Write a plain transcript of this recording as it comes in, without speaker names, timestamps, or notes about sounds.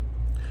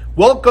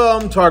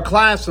Welcome to our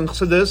class in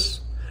Chassidus.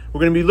 We're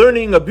going to be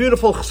learning a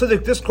beautiful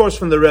Chassidic discourse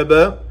from the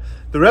Rebbe.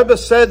 The Rebbe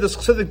said this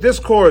Chassidic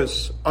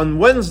discourse on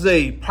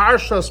Wednesday,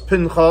 Parshas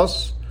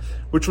Pinchas,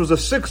 which was the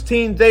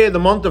 16th day of the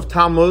month of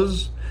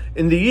Tammuz,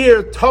 in the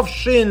year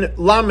Tafshin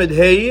Lamed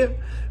Hey,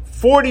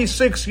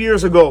 46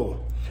 years ago.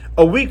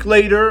 A week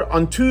later,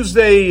 on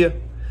Tuesday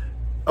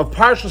of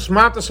Parshas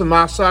Matas and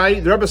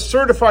Masai, the Rebbe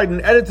certified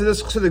and edited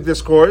this Chassidic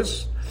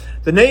discourse.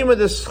 The name of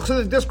this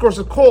Chassidic discourse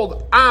is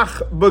called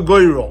Ach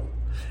Begoyrol.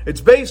 It's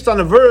based on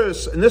a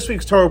verse in this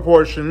week's Torah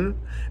portion,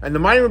 and the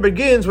Maimon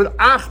begins with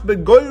Ach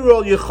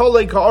begoyrol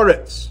yecholei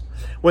ka'aretz.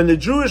 When the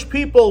Jewish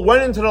people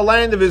went into the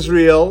land of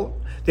Israel,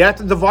 they had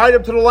to divide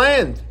up to the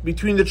land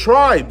between the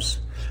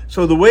tribes.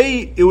 So the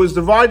way it was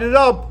divided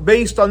up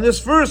based on this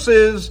verse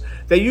is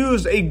they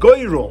used a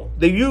goyrol.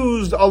 They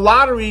used a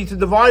lottery to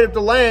divide up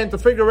the land to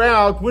figure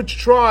out which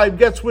tribe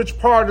gets which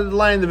part of the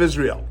land of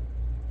Israel.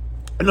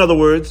 In other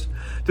words,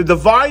 the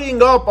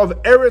dividing up of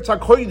Eretz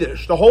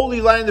HaKodesh, the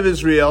holy land of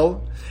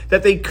Israel,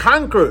 that they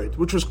conquered,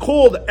 which was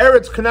called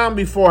Eretz Canaan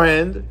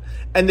beforehand,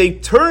 and they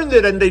turned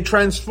it and they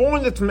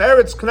transformed it from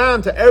Eretz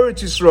Canaan to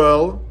Eretz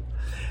Yisrael,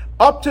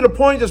 up to the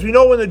point, as we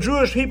know, when the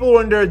Jewish people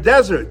were in their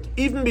desert,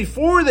 even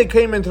before they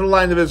came into the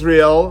land of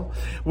Israel.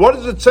 What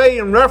does it say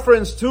in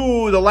reference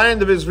to the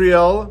land of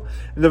Israel?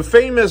 The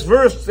famous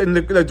verse that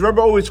the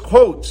Rebbe always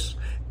quotes,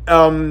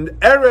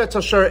 Eretz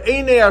asher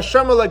einei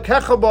Hashem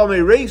elekecha ba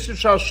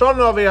mereisish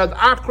hashana ve'ad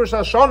achris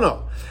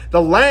hashana.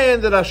 The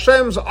land that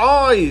Hashem's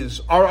eyes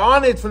are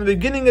on it from the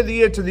beginning of the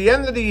year to the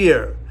end of the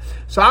year.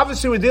 So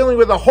obviously we're dealing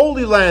with a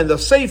holy land, a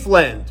safe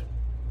land.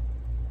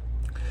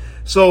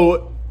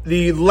 So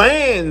the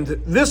land,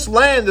 this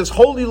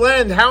holy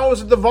land, how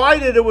is it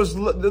divided? It was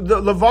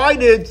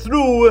divided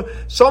through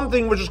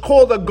something which is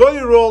called a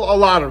goyrol, a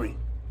lottery.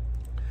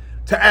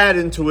 To add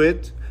into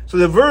it, so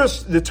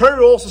the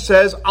Torah also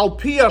says, Al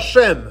Pi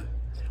Hashem.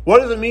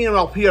 What does it mean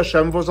Al Pi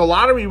Hashem? Because the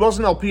lottery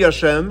wasn't Al Pi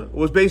Hashem, it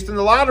was based in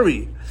the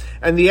lottery.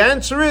 And the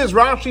answer is,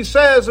 Rashi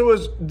says it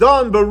was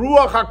done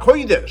Beruach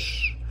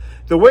HaKodesh.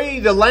 The way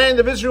the land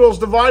of Israel is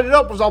divided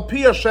up was Al Pi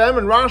Hashem,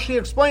 and Rashi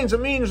explains it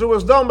means it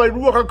was done by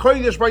Ruach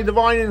HaKodesh, by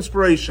divine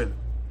inspiration.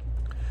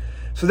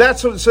 So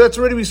that's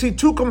already, we see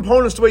two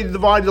components to the way to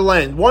divide the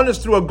land. One is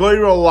through a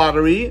goyrol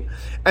lottery,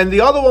 and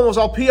the other one was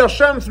Al Pi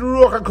Hashem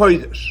through Ruach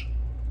HaKodesh.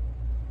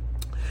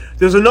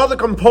 There's another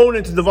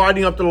component to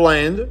dividing up the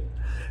land,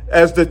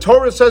 as the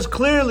Torah says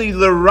clearly,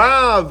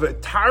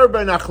 L'rav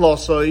tarbe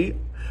nachlasoi,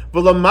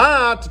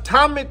 v'lamat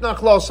tamit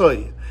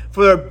nachlasoi.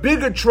 For a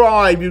bigger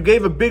tribe, you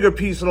gave a bigger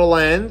piece of the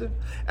land,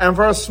 and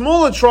for a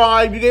smaller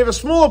tribe, you gave a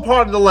smaller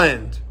part of the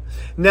land.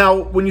 Now,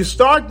 when you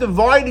start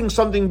dividing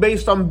something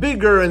based on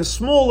bigger and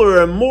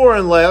smaller and more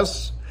and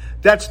less,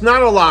 that's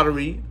not a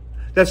lottery.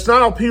 That's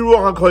not al pi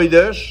ruach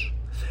hakodesh.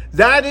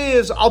 That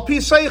is al pi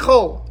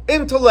seichel,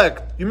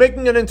 intellect. You're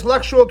making an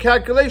intellectual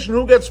calculation.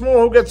 Who gets more,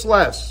 who gets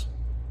less?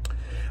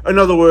 In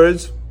other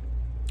words,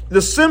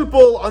 the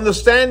simple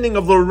understanding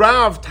of the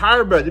Rav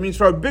Tarba, that means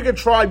for a bigger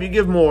tribe you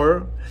give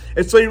more.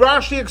 It's like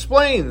Rashi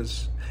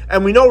explains.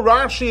 And we know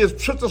Rashi is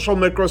Pshuta Shel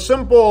Mikra, a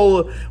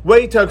simple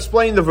way to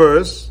explain the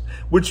verse,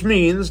 which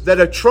means that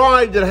a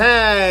tribe that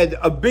had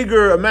a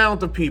bigger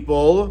amount of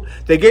people,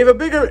 they gave a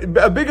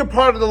bigger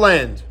part of the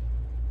land.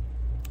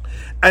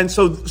 And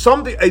so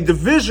a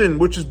division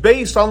which is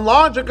based on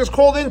logic is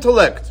called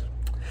intellect.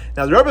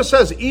 Now the Rebbe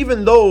says,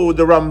 even though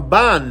the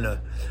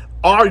Ramban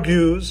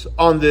argues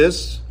on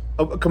this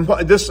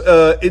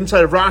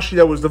inside of Rashi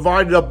that was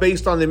divided up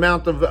based on the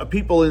amount of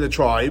people in the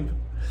tribe,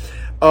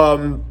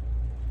 but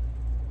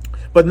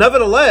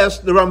nevertheless,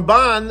 the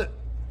Ramban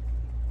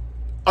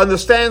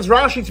understands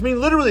Rashi to mean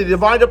literally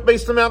divide up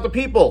based on the amount of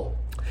people.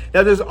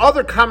 Now there's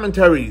other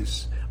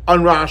commentaries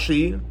on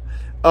Rashi,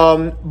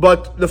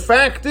 but the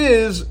fact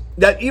is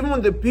that even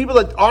when the people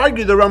that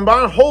argue, the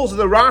Ramban holds,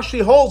 the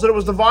Rashi holds that it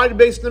was divided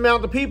based on the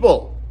amount of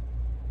people.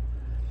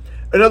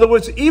 In other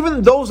words,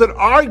 even those that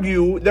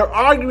argue, they're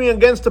arguing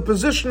against the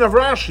position of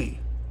Rashi.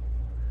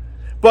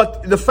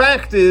 But the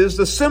fact is,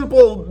 the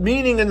simple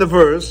meaning in the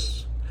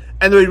verse,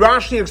 and the way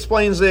Rashi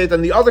explains it,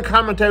 and the other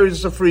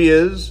commentaries of Sifri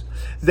is,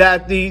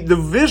 that the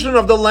division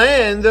of the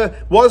land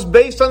was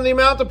based on the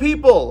amount of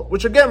people,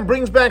 which again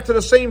brings back to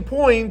the same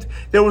point,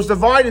 that was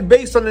divided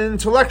based on an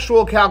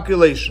intellectual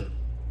calculation.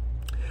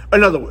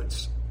 In other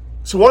words,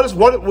 so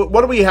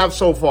what do we have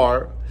so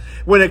far?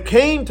 When it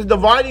came to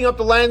dividing up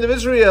the land of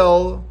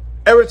Israel,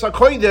 Eretz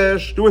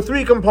HaKodesh, there were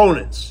three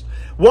components.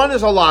 One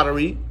is a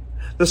lottery.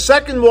 The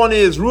second one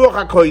is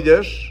Ruach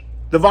HaKodesh,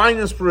 divine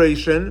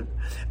inspiration.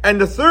 And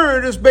the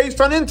third is based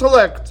on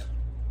intellect.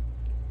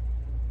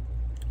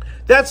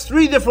 That's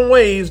three different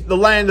ways the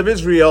land of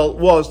Israel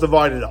was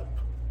divided up.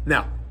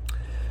 Now,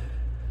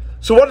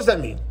 so what does that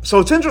mean? So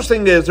what's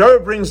interesting is, the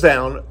Rebbe brings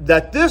down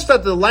that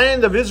the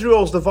land of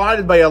Israel is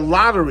divided by a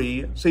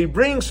lottery, so he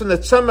brings from the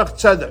Tzemach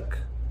Tzedek,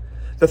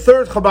 the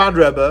third Chabad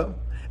Rebbe,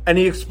 and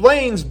he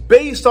explains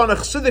based on a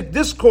Chassidic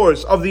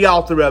discourse of the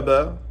Alter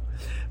Rebbe,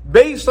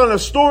 based on a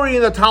story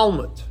in the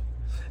Talmud,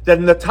 that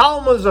in the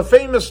Talmud is a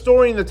famous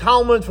story in the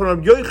Talmud from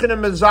Rabbi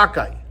Yochanan ben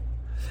Zakkai,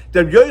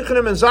 that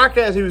Yochanan ben Zakkai,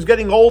 as he was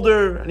getting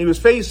older and he was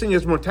facing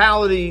his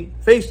mortality,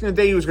 facing the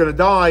day he was going to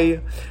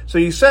die, so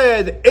he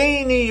said,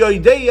 Eini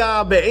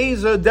yodeya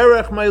be'eza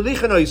derech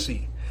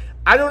ma'ilichanoisi.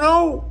 I don't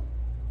know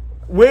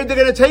where they're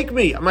going to take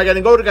me. Am I going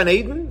to go to Gan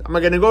Eden? Am I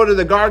going to go to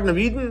the Garden of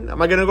Eden?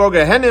 Am I going to go to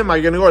Gehenna? Am I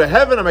going to go to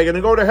heaven? Am I going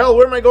to go to hell?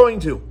 Where am I going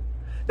to?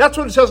 That's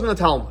what it says in the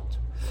Talmud.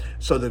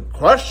 So the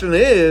question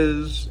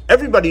is,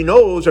 everybody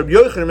knows Rabbi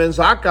Yochanan ben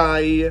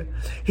Zakkai,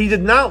 he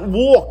did not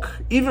walk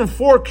even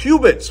 4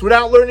 cubits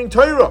without learning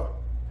Torah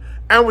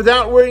and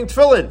without wearing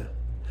tefillin.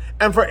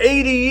 And for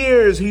 80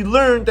 years he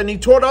learned and he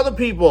taught other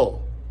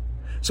people.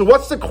 So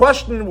what's the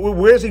question,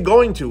 where's he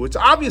going to? It's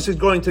obvious he's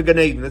going to Gan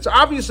Eden. It's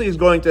obviously he's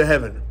going to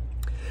heaven.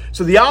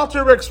 So the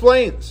Alter Rebbe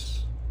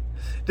explains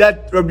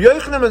that Rabbi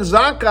Yochanan ben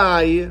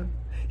Zakkai,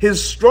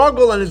 his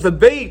struggle and his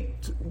debate,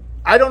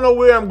 I don't know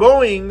where I'm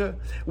going,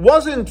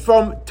 wasn't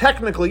from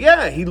technically,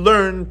 he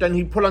learned and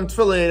he put on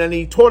tefillin and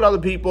he taught other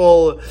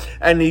people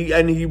and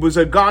he was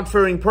a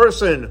God-fearing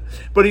person.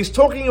 But he's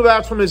talking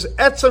about from his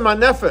etzem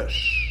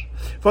hanefesh,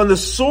 from the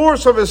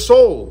source of his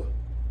soul.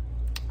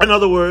 In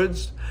other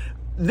words,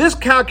 this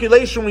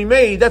calculation we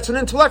made, that's an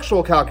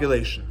intellectual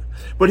calculation.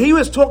 But he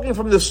was talking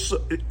from the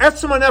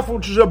etzem hanefesh,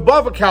 which is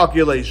above a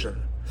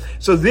calculation.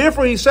 So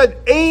therefore he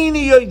said,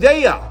 Eini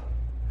yodeya.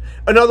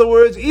 In other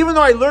words, even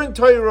though I learned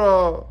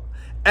Torah,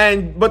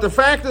 but the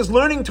fact is,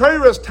 learning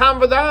Torah is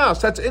tam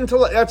v'das. That's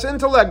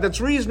intellect,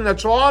 that's reason,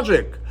 that's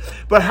logic.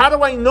 But how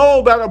do I know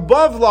about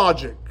above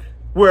logic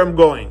where I'm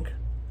going?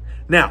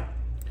 Now,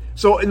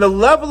 so in the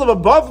level of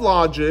above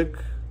logic,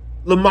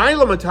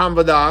 l'mayla matam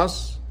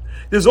v'das,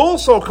 there's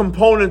also a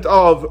component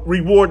of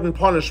reward and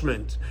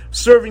punishment,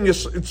 serving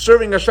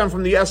Hashem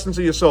from the essence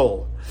of your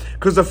soul.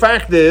 Because the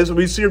fact is,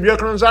 we see Rabbi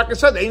Yochanan ben Zakkai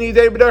said, "Eini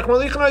day b'derech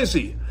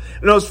ma'lichanoisi."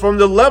 You know, it's from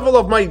the level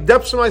of my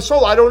depths of my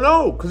soul, I don't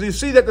know. Because you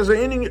see that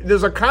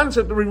there's a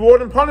concept of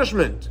reward and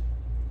punishment.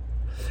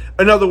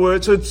 In other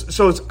words,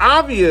 so it's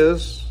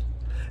obvious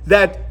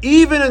that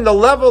even in the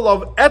level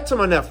of etzem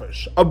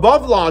hanefesh,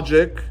 above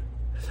logic,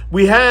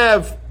 we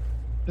have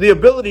the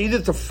ability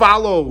either to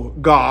follow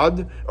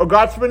God, or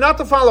God forbid not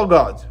to follow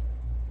God.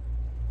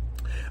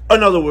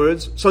 In other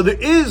words, so there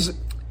is,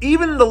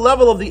 even in the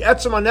level of the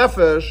etzem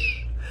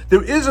hanefesh,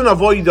 there is an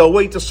avodah, a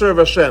way to serve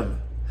Hashem,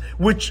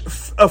 which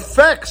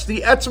affects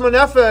the etzem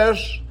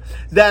hanefesh,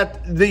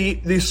 that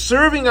the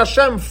serving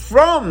Hashem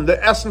from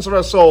the essence of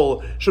our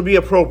soul should be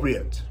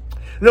appropriate.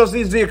 Notice,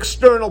 this is the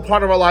external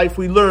part of our life.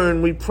 We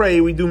learn, we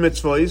pray, we do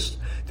mitzvahs.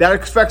 That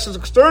affects us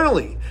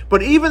externally.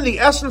 But even the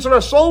essence of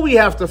our soul we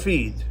have to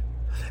feed.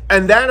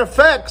 And that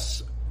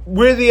affects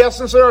where the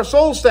essence of our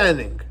soul is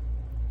standing.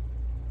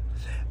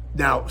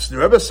 Now, the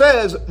Rebbe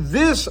says,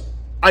 this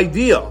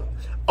idea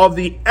of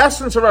the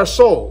essence of our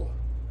soul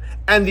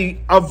and the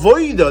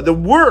avodah, the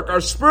work,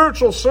 our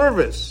spiritual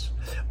service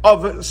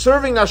of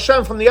serving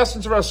Hashem from the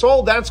essence of our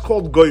soul, that's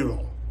called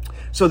goyrol.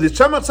 So the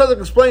Tzemach Tzedek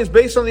explains,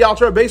 based on the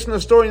Alter Rebbe, based on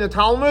the story in the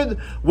Talmud,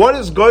 what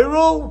is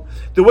goyrol?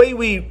 The way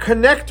we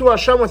connect to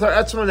Hashem with our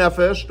etzem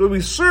hanefesh, the way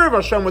we serve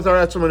Hashem with our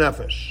etzem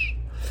hanefesh.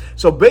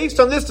 So based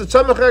on this, the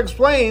Tzemach Tzedek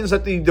explains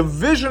that the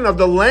division of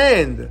the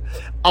land,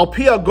 al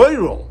pi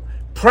goyrol,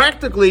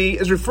 practically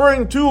is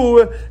referring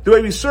to the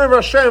way we serve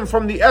Hashem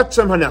from the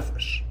etzem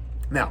hanefesh.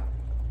 Now,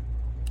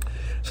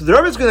 so the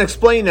Rebbe is going to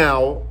explain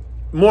now,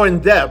 more in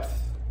depth,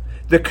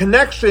 the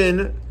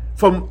connection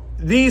from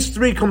these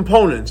 3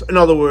 components. In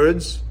other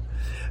words,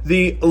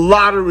 the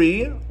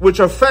lottery, which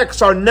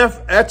affects our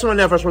etzem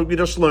hanefesh, what we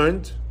just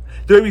learned,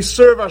 the way we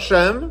serve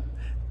Hashem,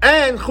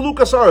 and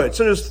chalukas aretz.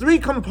 So there's 3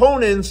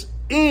 components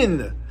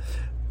in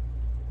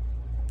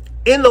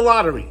the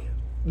lottery.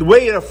 The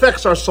way it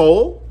affects our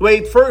soul, the way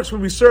it first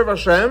when we serve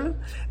Hashem,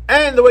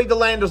 and the way the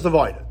land is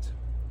divided.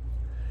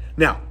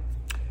 Now,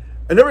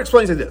 and Rebbe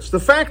explains like this. The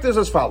fact is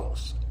as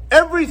follows.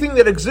 Everything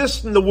that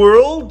exists in the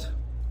world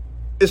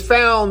is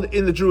found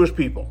in the Jewish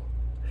people.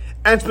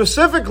 And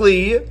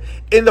specifically,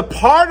 in the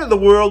part of the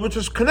world which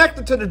is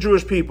connected to the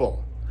Jewish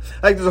people.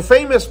 Like there's a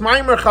famous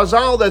Maimer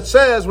Chazal that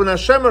says when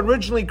Hashem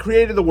originally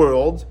created the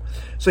world,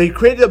 so He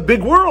created a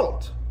big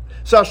world.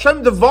 So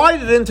Hashem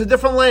divided it into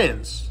different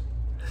lands.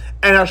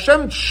 And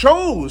Hashem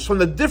chose from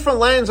the different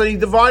lands that He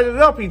divided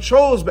it up. He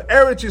chose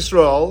Eretz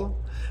Yisrael,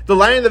 the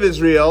land of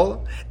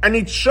Israel, and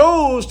He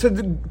chose to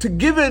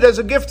give it as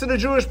a gift to the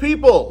Jewish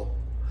people.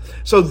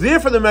 So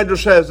therefore the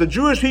Medrash says the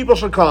Jewish people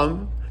should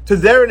come to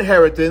their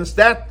inheritance,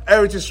 that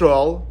Eretz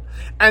Yisrael,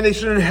 and they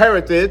should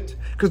inherit it,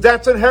 because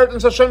that's the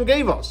inheritance Hashem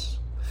gave us.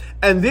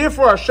 And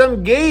therefore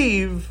Hashem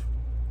gave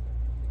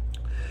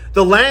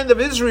the land of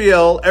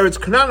Israel,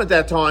 Eretz Canaan at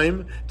that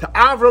time, to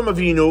Avram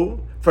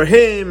Avinu, for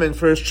him and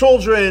for his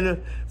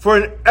children, for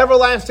an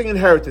everlasting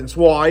inheritance.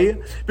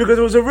 Why? Because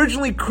it was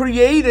originally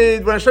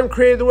created, when Hashem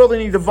created the world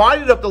and He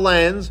divided up the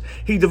lands,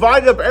 He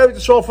divided up Eretz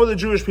Yisrael for the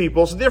Jewish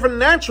people. So therefore,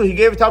 naturally, He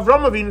gave it to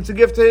Avram Avinu to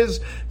give to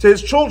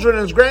his children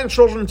and his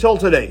grandchildren until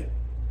today.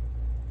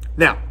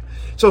 Now,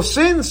 so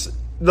since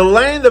the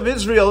land of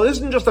Israel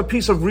isn't just a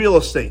piece of real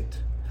estate,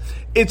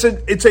 it's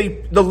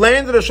the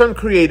land that Hashem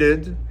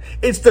created,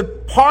 it's the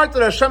part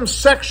that Hashem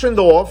sectioned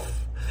off,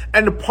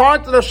 and the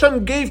part that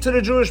Hashem gave to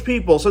the Jewish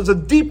people. So it's a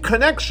deep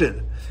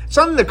connection. It's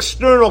not an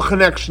external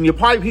connection. You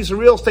buy a piece of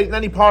real estate in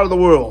any part of the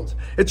world.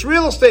 It's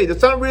real estate.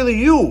 It's not really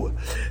you.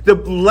 The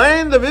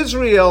land of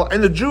Israel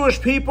and the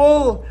Jewish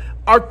people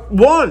are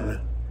one.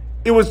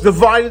 It was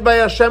divided by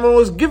Hashem and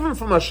was given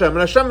from Hashem.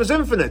 And Hashem is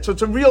infinite. So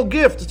it's a real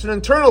gift. It's an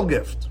internal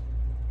gift.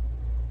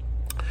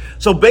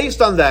 So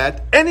based on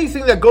that,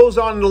 anything that goes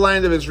on in the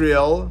land of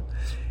Israel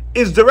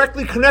is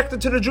directly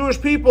connected to the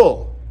Jewish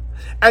people.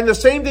 And the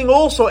same thing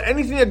also,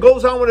 anything that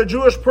goes on with a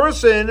Jewish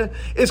person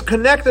is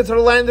connected to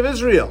the land of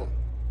Israel.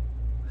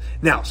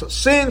 Now, so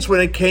since when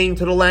it came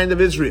to the land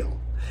of Israel,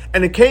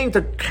 and it came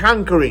to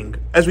conquering,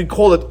 as we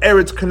call it,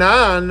 Eretz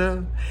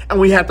Canaan, and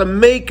we had to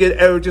make it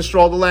Eretz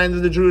Yisrael, the land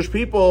of the Jewish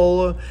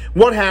people,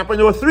 what happened?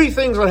 There were three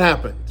things that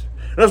happened.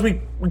 And as we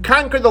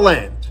conquered the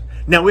land,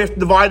 now we have to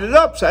divide it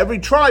up, so every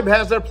tribe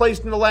has their place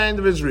in the land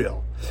of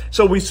Israel.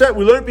 So we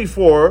learned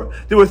before,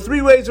 there were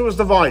three ways it was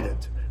divided.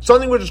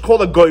 Something which is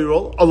called a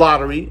goyrel, a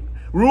lottery,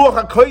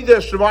 Ruach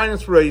HaKodesh, divine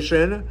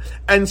inspiration,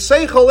 and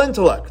Seichel,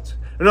 intellect.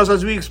 And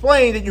as we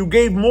explained, that you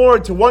gave more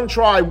to one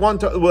tribe,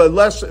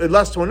 less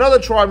to another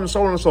tribe, and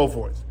so on and so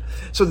forth.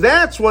 So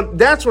that's what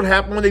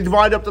happened when they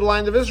divided up the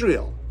land of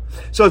Israel.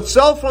 So it's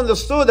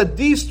self-understood that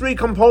these three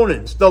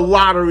components, the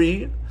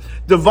lottery,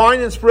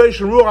 divine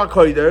inspiration, Ruach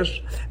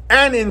HaKodesh,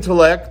 and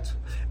intellect,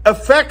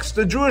 affects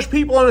the Jewish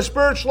people on a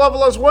spiritual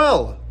level as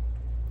well.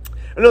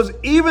 And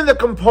even the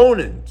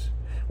component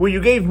where you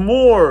gave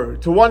more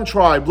to one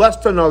tribe, less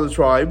to another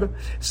tribe,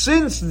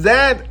 since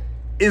that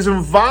is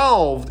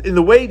involved in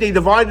the way they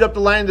divided up the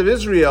land of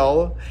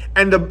Israel,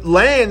 and the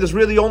land is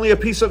really only a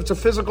piece of, it's a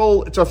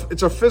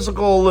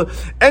physical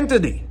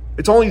entity.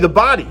 It's only the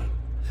body,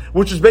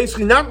 which is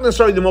basically not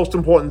necessarily the most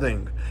important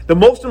thing. The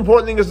most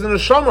important thing is the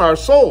neshama, our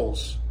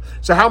souls.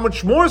 So how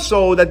much more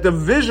so that the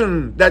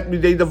vision that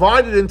they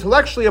divided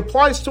intellectually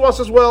applies to us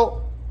as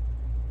well.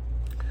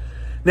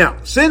 Now,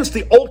 since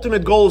the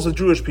ultimate goal is the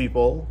Jewish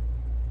people,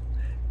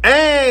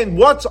 and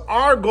what's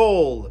our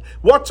goal?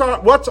 What's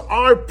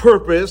our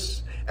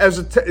purpose? As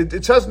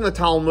it says in the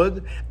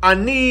Talmud,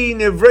 Ani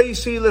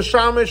nevreisi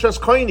l'shamish as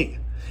koini.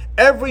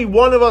 Every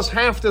one of us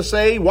have to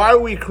say, why are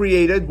we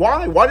created?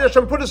 Why? Why did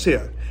Hashem put us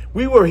here?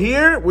 We're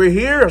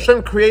here,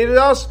 Hashem created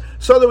us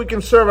so that we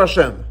can serve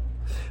Hashem.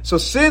 So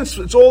since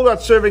it's all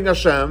about serving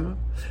Hashem,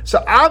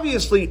 so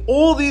obviously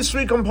all these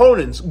three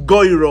components,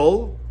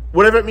 goyrol,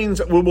 whatever it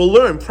means, we'll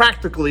learn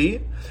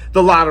practically,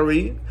 the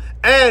lottery,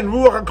 and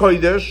Ruach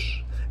HaKodesh,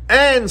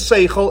 and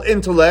Seichel,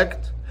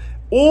 intellect,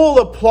 all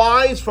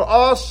applies for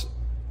us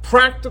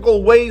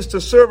practical ways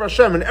to serve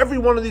Hashem, and every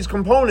one of these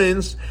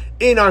components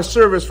in our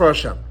service for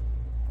Hashem.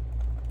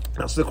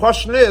 Now, so the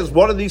question is,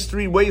 what are these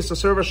three ways to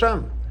serve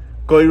Hashem?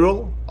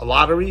 Goyrol, a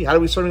lottery. How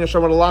do we serve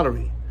Hashem with a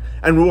lottery?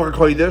 And Ruach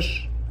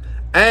HaKodesh,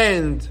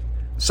 and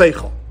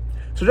Seichel.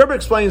 So the Rebbe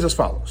explains as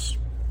follows.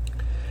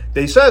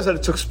 He says that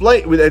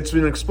it's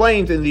been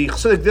explained in the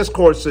Chassidic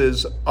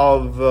discourses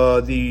of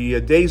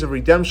the days of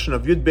redemption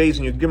of Yud Beis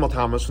and Yud Gimel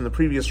Tammuz from the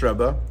previous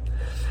Rebbe,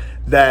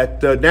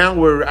 that now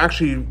we're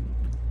actually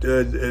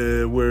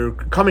we're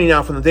coming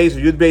now from the days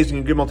of Yud Beis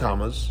and Yud Gimel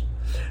Tammuz,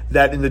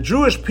 that in the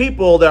Jewish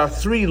people there are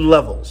three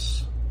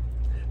levels,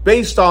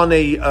 based on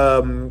a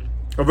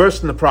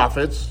verse in the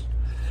prophets,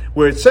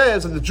 where it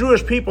says that the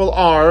Jewish people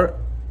are,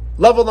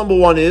 level number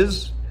one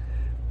is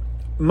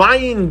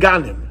Mayin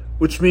Ganim,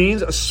 which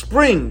means a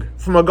spring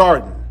from a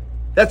garden.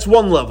 That's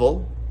one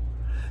level.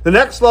 The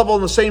next level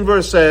in the same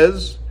verse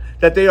says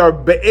that they are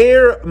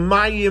Be'er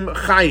Mayim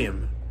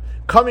Chayim,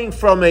 coming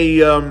from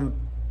a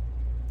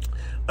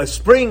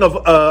spring of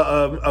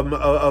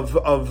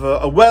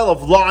a well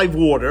of live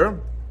water,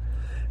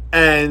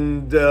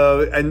 and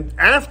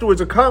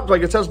afterwards it comes,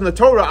 like it says in the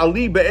Torah,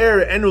 Ali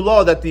Be'er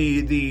Enullah, that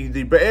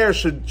the Be'er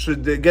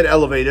should get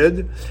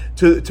elevated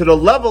to the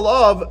level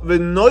of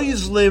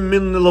V'noizlim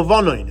min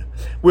Levanon,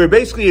 where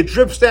basically it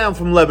drips down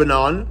from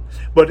Lebanon,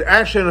 but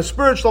actually on a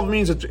spiritual level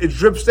means it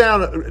drips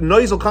down.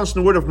 Noizel comes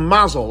from the word of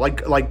mazel,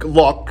 like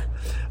luck.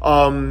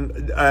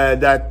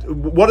 That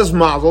what is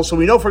mazel? So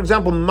we know, for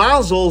example,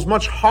 mazel is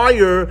much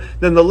higher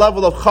than the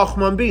level of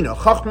chachma and bina.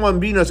 Chachma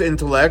and bina is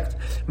intellect.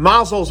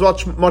 Mazel is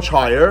much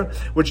higher,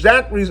 which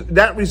that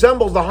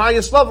resembles, the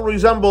highest level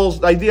resembles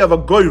the idea of a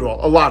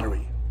goyrol, a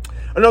lottery.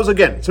 And those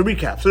again, to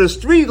recap. So there's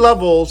three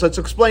levels that's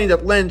explained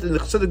at length in the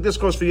Chassidic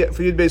discourse for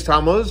Yud Beis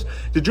Tammuz.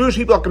 The Jewish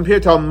people are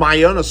compared to a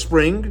mayan, a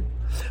spring,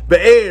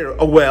 be'er,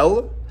 a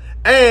well,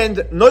 and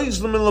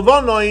noizlim in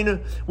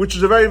Levanon, which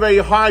is a very, very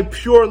high,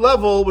 pure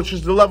level, which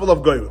is the level of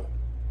goyrol.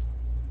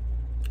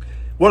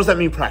 What does that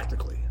mean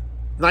practically?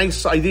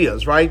 Nice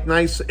ideas, right?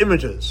 Nice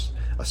images.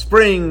 A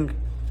spring,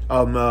 a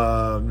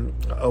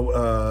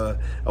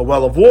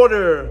well of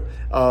water,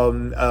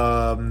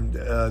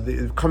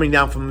 dripping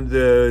down from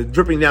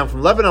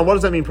Lebanon. What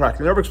does that mean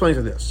practically? Never explains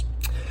it this.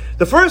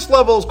 The first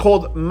level is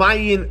called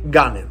Mayin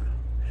Ganim.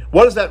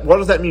 What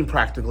does that mean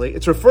practically?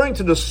 It's referring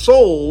to the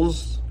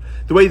souls,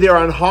 the way they are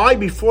on high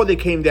before they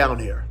came down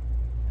here.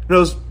 In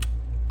other words,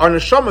 our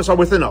neshamas are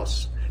within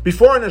us.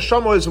 Before our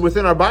neshama was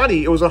within our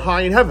body, it was on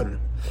high in heaven.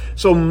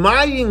 So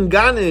Mayin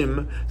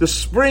Ganim, the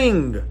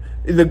spring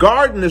in the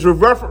garden, is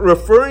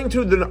referring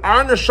to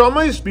our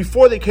neshamas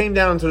before they came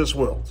down to this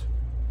world.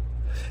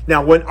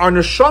 Now, when our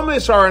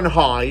neshamas are on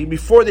high,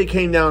 before they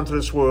came down to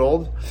this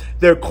world,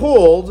 they're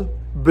called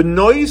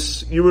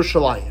Benois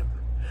Yerushalayim,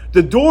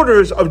 the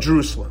daughters of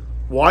Jerusalem.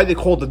 Why they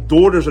called the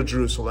daughters of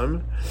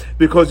Jerusalem?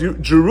 Because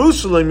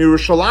Jerusalem,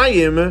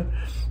 Yerushalayim,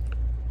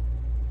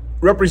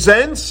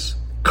 represents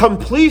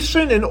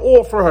completion in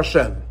all for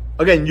Hashem.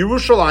 Again,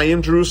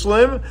 Yerushalayim,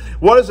 Jerusalem,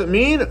 what does it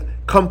mean?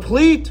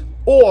 Complete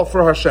all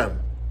for Hashem.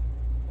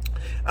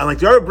 And like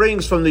the Rebbe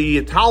brings from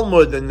the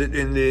Talmud and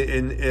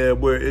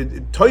where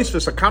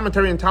Tosfos, a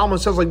commentary in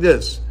Talmud, says like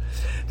this,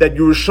 that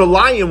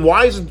Yerushalayim,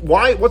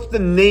 what's the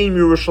name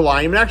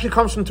Yerushalayim? It actually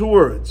comes from two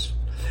words.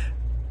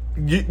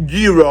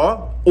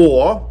 Yira,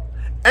 awe,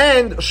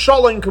 and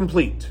Shalom,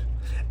 complete.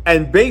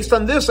 And based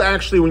on this,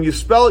 actually, when you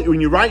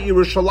write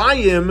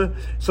Yerushalayim,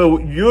 so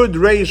Yud,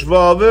 Reish,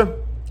 Vav,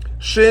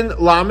 Shin,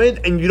 Lamed,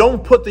 and you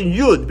don't put the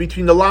Yud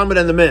between the Lamed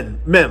and the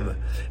Mem.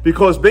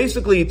 Because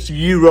basically it's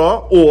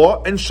Yira,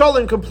 awe, and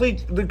Shalom,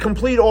 complete, the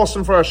complete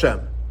awesome for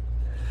Hashem.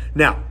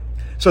 Now,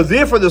 so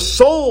therefore the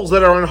souls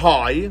that are on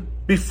high,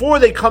 before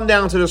they come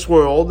down to this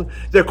world,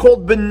 they're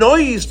called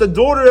Benois, the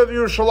daughter of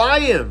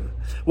Yerushalayim.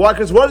 Why?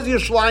 Because what does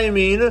Yerushalayim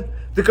mean?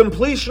 The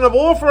completion of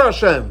all for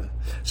Hashem.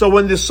 So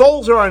when the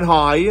souls are on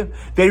high,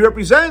 they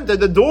represent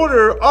the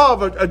daughter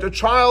of, a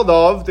child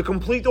of, the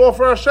complete all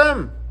for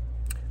Hashem.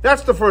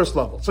 That's the first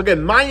level. So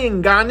again,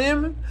 Mayin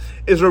Ganim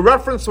is a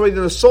reference to when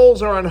the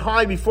souls are on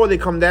high before they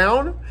come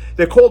down.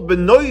 They're called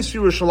Benois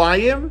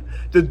Yerushalayim,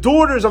 the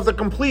daughters of the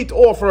complete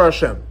all for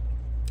Hashem.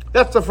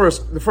 That's the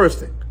first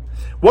thing.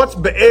 What's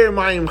Be'er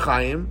Mayim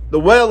Chaim, the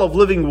well of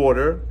living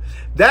water?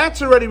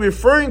 That's already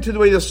referring to the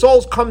way the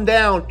souls come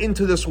down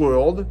into this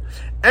world,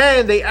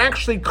 and they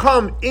actually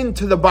come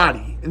into the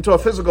body, into a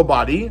physical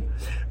body,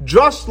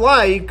 just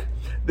like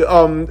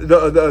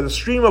the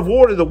stream of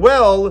water, the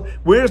well.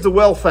 Where's the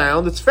well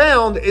found? It's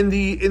found in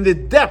the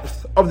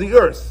depth of the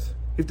earth.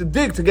 You have to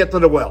dig to get to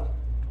the well.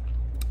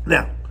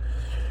 Now,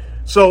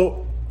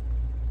 so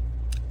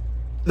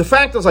the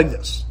fact is like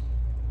this: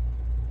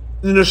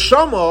 the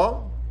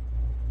neshama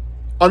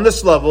on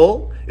this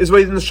level is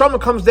where the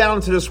neshama comes down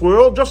into this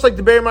world, just like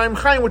the Be'er Mayim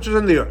Chaim, which is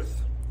in the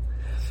earth.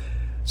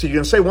 So you're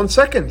going to say, 1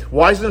 second,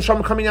 why is the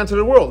neshama coming down to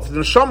the world? If the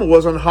neshama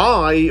was on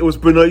high, it was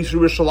B'nai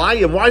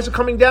Yerushalayim, why is it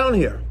coming down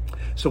here?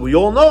 So we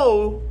all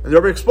know, and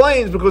the Rebbe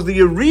explains, because the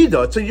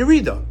Yerida, it's a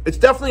Yerida. It's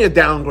definitely a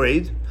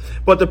downgrade,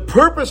 but the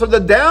purpose of the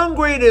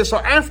downgrade is so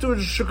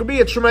afterwards it could be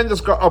a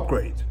tremendous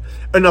upgrade.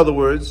 In other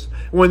words,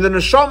 when the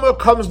neshama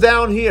comes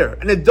down here,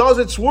 and it does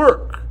its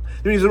work,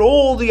 it means that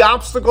all the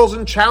obstacles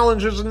and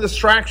challenges and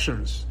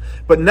distractions,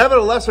 but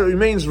nevertheless it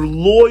remains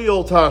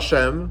loyal to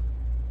Hashem,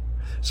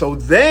 so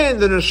then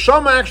the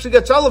neshama actually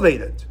gets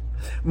elevated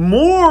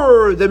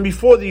more than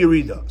before the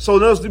Yerida. So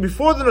notice,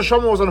 before the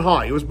neshama was on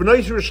high, it was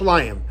B'nai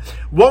Yerushalayim,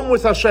 one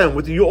with Hashem,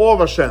 with the awe of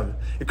Hashem.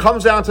 It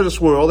comes down to this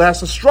world, it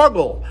has to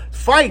struggle,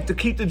 fight to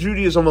keep the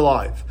Judaism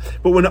alive.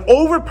 But when it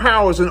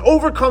overpowers and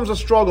overcomes the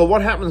struggle,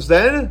 what happens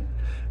then?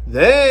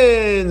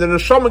 Then the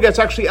neshama gets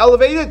actually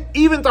elevated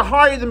even to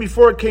higher than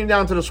before it came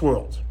down to this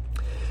world.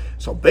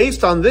 So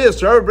based on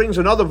this, the Rebbe brings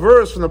another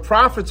verse from the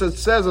prophets that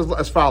says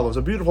as follows,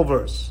 a beautiful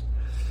verse.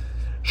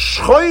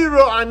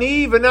 Shchoira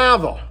ani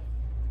v'nava.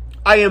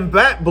 I am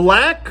black,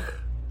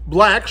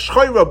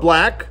 shchoira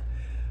black,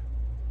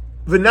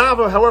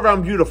 v'nava, however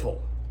I'm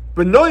beautiful.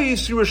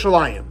 B'nois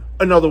Yerushalayim.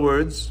 In other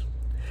words,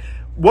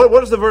 what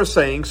is the verse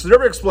saying? So the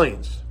Rebbe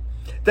explains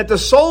that the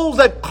souls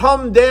that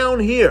come down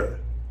here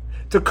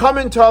to come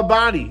into our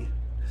body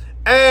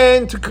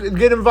and to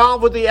get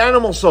involved with the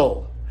animal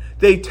soul,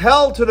 they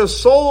tell to the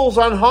souls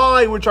on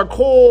high, which are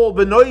called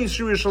B'nai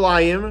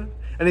Yerushalayim,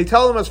 and they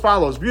tell them as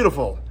follows,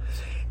 beautiful.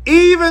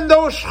 Even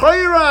though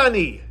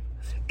Shchoirani,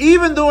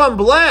 even though I'm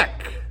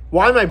black,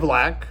 why am I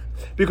black?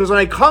 Because when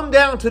I come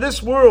down to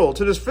this world,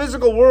 to this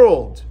physical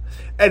world,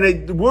 and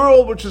a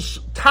world which is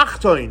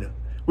Tachtoin,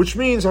 which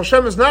means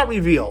Hashem is not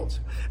revealed,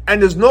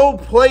 and there's no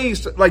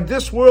place like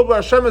this world where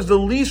Hashem is the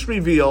least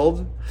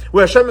revealed,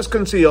 where Hashem is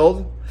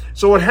concealed.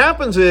 So what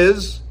happens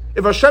is,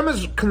 if Hashem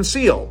is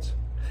concealed,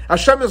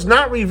 Hashem is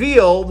not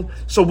revealed,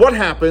 so what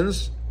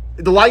happens?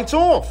 The light's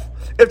off.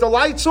 If the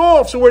light's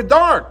off, so we're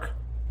dark.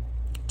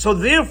 So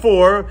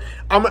therefore,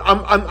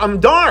 I'm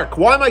dark.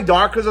 Why am I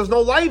dark? Because there's no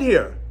light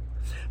here.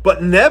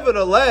 But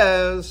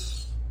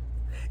nevertheless,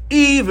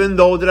 even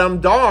though that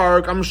I'm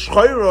dark, I'm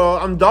shchoira,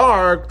 I'm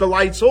dark, the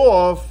light's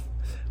off,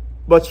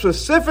 but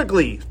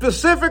specifically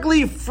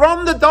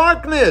from the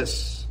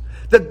darkness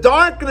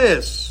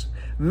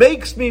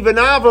makes me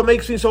v'nava,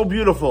 makes me so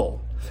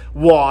beautiful.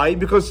 Why?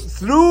 Because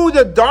through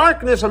the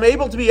darkness, I'm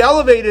able to be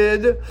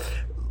elevated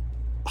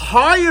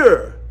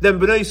higher than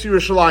B'nai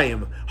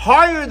Yerushalayim,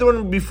 higher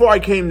than before I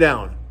came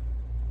down.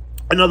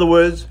 In other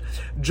words,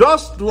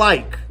 just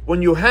like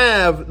when you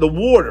have the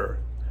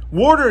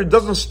water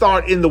doesn't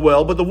start in the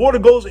well, but the water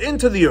goes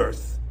into the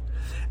earth.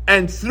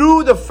 And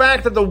through the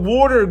fact that the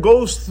water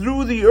goes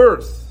through the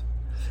earth,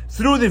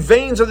 through the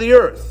veins of the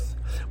earth,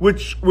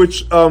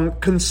 which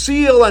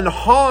conceal and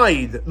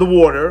hide the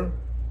water.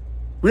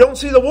 We don't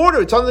see the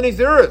water, it's underneath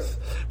the earth.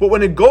 But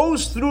when it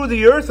goes through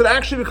the earth, it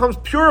actually becomes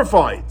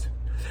purified.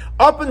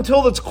 Up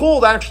until it's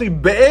called actually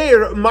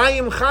Be'er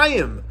Mayim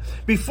Chayim.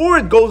 Before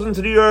it goes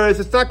into the earth,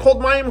 it's not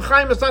called Mayim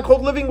Chayim, it's not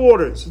called living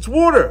waters. It's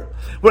water.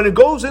 When it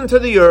goes into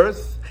the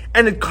earth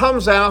and it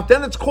comes out,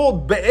 then it's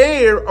called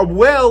Be'er, a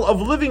well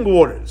of living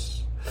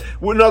waters.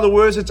 In other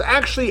words, it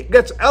actually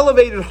gets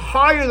elevated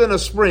higher than a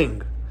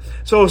spring.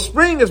 So a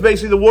spring is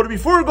basically the water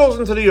before it goes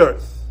into the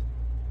earth.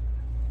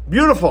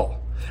 Beautiful.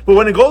 But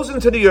when it goes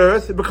into the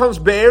earth, it becomes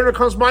Be'er and it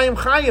becomes Mayim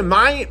Chayim.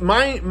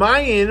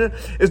 Mayin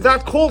is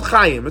not called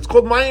Chayim, it's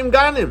called Mayim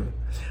Ganim.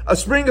 A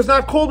spring is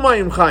not called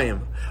Mayim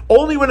Chayim.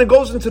 Only when it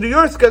goes into the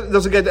earth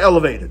does it get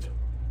elevated.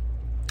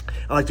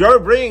 And like the Rebbe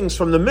brings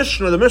from the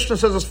Mishnah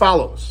says as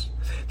follows,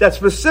 that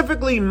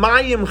specifically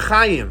Mayim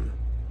Chayim,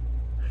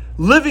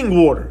 living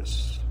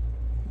waters,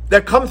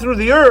 that come through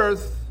the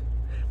earth,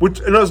 which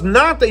is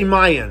not a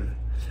Mayan,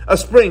 a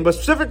spring, but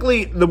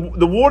specifically the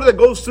water that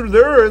goes through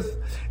the earth,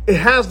 it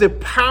has the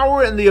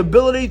power and the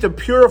ability to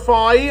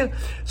purify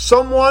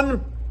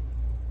someone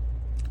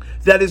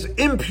that is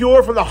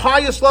impure from the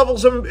highest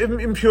levels of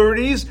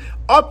impurities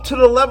up to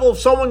the level of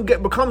someone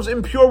becomes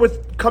impure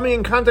with coming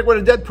in contact with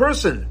a dead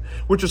person,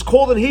 which is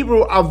called in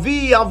Hebrew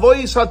Avi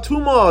Avois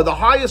Hatuma, the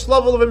highest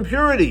level of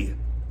impurity.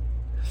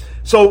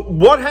 So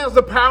what has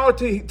the power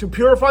to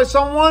purify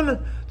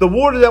someone? The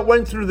water that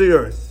went through the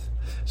earth.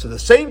 So the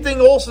same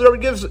thing also that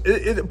it gives,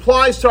 it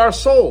applies to our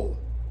soul.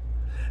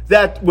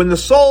 That when the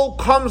soul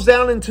comes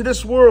down into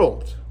this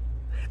world,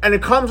 and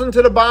it comes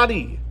into the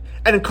body,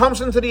 and it comes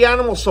into the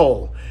animal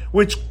soul,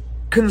 which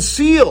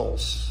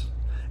conceals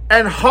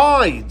and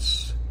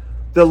hides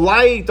the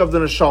light of the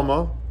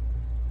neshama,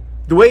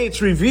 the way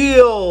it's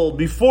revealed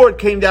before it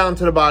came down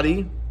to the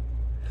body.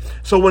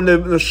 So when the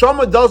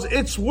neshama does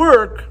its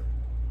work,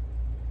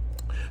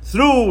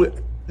 through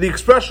the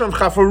expression of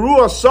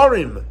chafarua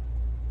sarim,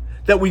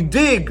 that we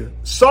dig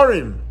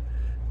sarim,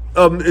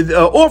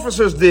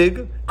 officers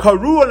dig,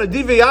 karu and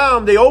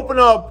adivayam, they open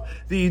up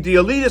the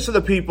elitists of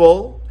the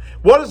people.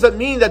 What does that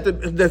mean? That the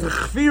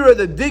chfira,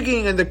 the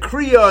digging and the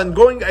kriya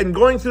and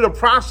going through the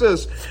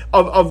process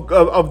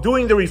of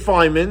doing the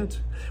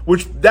refinement,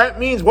 which that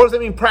means, what does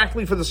that mean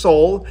practically for the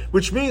soul?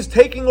 Which means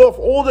taking off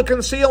all the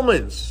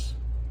concealments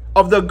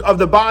of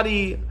the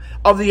body,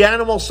 of the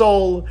animal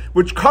soul,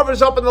 which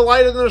covers up in the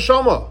light of the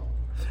neshama.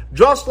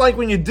 Just like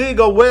when you dig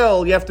a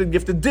well, you have to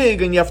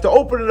dig and you have to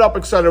open it up,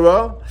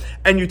 etc.,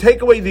 and you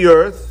take away the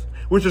earth,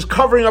 which is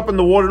covering up in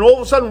the water, and all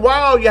of a sudden,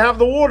 wow, you have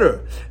the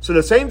water. So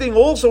the same thing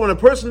also when a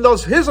person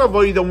does his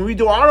avodah, when we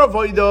do our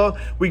avodah,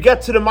 we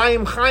get to the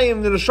Mayim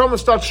Chayim, the neshama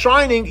starts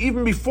shining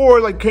even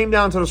before it came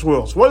down to this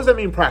world. So what does that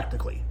mean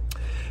practically?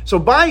 So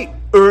by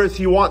earth,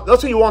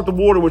 let's say you want the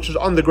water which is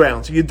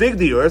underground. So you dig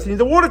the earth and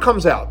the water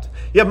comes out.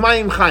 You have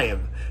Mayim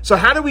Chayim. So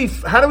how do we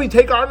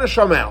take our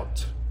neshama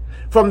out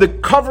from the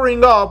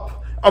covering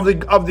up of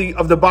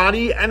the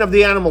body and of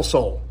the animal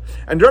soul?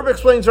 And the Rebbe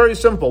explains very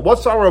simple.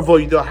 What's our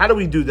avodah? How do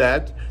we do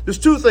that? There's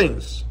two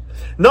things.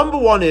 Number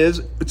one is,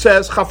 it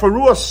says,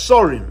 chafarua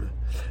sarim.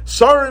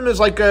 Sarim is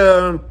like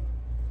an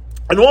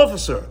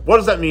officer. What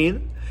does that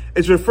mean?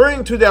 It's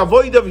referring to the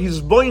avodah of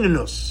his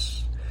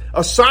boinenus.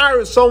 A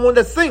sar is someone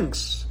that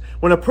thinks.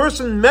 When a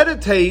person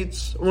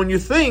meditates, when you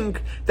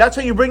think, that's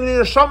how you bring the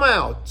neshama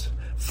out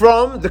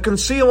from the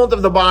concealment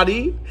of the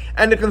body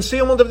and the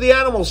concealment of the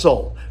animal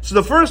soul. So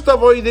the first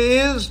avodah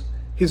is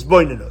his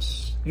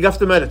boinenus. You have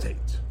to meditate.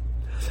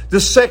 The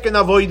second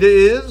avodah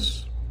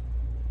is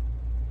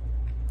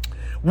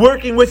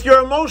working with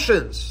your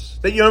emotions.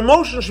 That your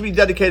emotions should be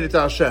dedicated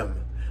to Hashem.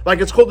 Like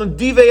it's called in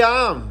Divei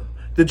Am,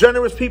 the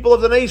generous people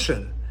of the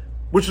nation,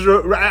 which is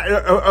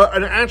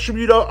an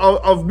attribute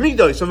of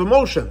midos, of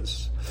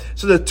emotions.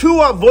 So the two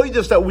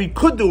avodas that we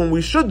could do and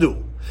we should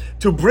do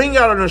to bring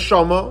out an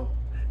neshama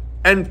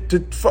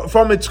and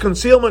from its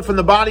concealment from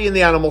the body and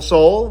the animal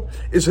soul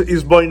is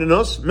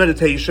boinenus,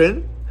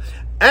 meditation,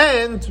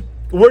 and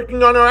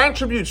working on our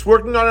attributes,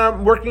 working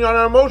on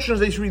our emotions.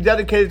 They should be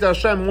dedicated to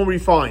Hashem, more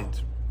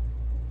refined.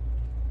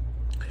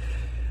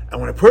 And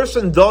when a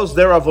person does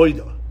their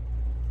avodah,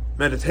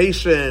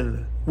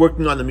 meditation,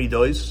 working on the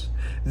midos,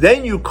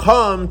 then you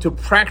come to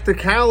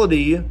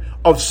practicality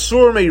of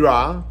sur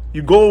meira.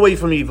 You go away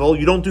from evil.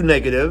 You don't do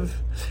negative.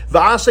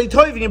 Va'asei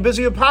tov, and you're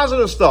busy with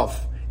positive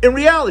stuff. In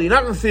reality,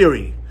 not in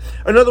theory.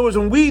 In other words,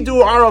 when we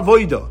do our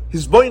avodah,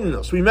 his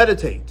boinenus, we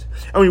meditate,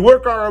 and we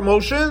work our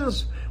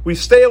emotions, we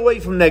stay away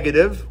from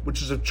negative,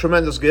 which is a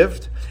tremendous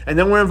gift, and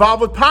then we're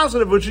involved with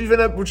positive, which is even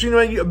a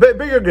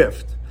bigger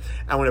gift.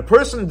 And when a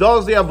person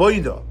does the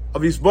avodah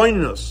of his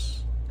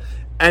boinenus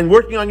and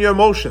working on your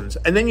emotions,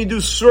 and then you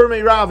do sur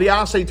meira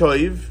v'yasei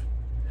tov,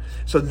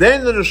 so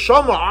then the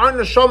neshama, our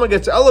neshama,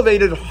 gets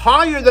elevated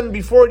higher than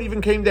before it even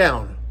came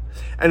down,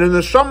 and the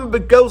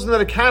neshama goes into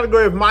the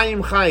category of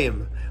mayim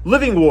chayim,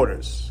 living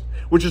waters,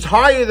 which is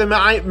higher than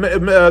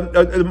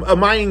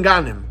mayim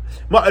ganim,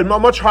 a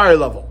much higher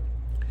level.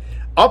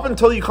 Up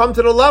until you come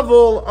to the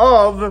level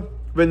of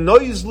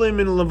v'noizlim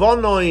in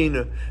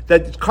Lebanon,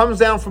 that comes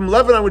down from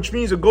Lebanon, which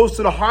means it goes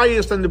to the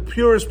highest and the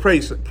purest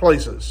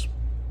places.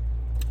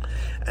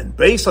 And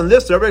based on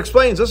this, the Rebbe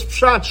explains, this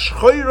pshat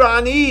shchoira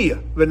ani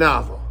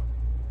v'nava.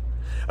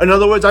 In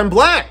other words, I'm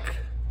black,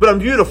 but I'm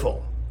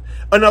beautiful.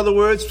 In other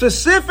words,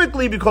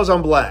 specifically because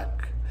I'm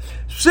black,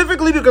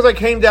 specifically because I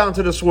came down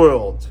to this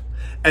world,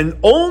 and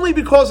only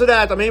because of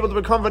that, I'm able to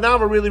become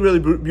v'nava, really, really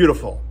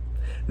beautiful.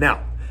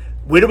 Now,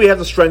 where do we have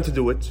the strength to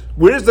do it?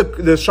 Where does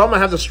the Shama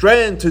have the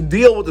strength to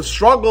deal with the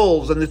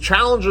struggles and the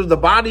challenges of the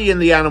body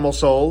and the animal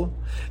soul?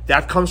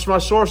 That comes from our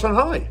source on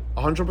high,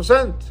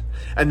 100%.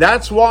 And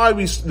that's why the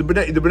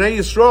Bnei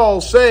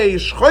Yisrael say,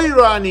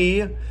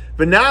 Shchoirani,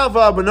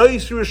 v'nava, b'nai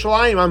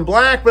Yisrael, I'm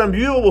black, but I'm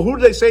beautiful. Who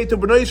do they say to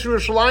b'nai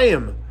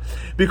Yisrael?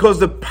 Because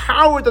the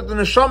power that the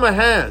Neshama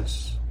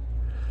has,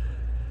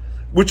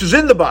 which is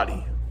in the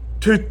body,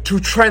 to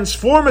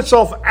transform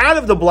itself out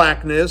of the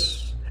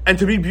blackness, and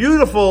to be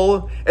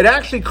beautiful, it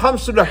actually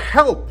comes through the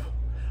help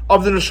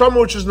of the neshama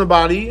which is in the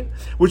body,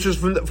 which is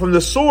from the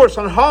source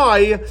on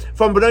high,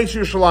 from Bnei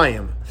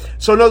Yerushalayim.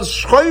 So now,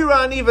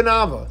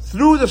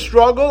 through the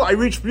struggle, I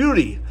reach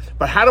beauty.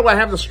 But how do I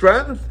have the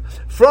strength?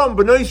 From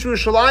Bnei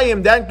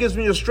Yerushalayim, that gives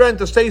me the strength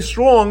to stay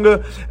strong,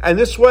 and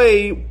this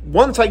way,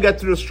 once I get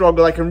through the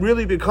struggle, I can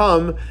really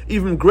become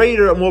even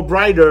greater and more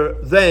brighter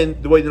than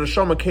the way the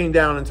neshama came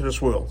down into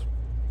this world.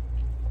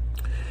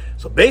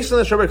 So based on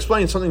this, Rebbe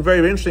explains something very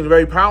interesting,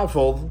 very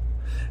powerful,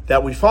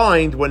 that we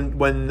find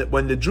when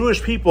the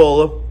Jewish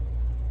people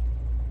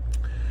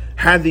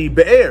had the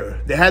be'er,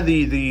 they had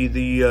the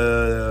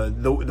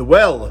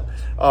well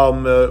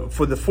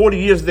for the 40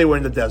 years they were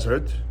in the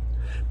desert,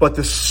 but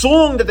the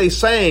song that they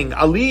sang,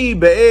 Ali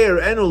be'er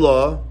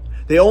enula,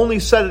 they only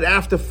said it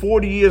after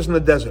 40 years in the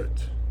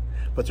desert.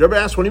 But the Rebbe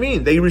asked, what do you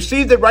mean? They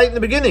received it right in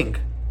the beginning.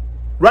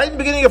 Right in the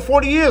beginning of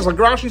 40 years, like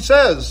Rashi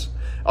says,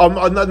 on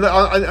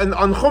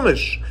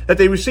Chumash, that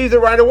they received it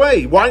right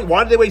away. Why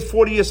did they wait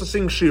 40 years to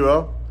sing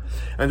Shira?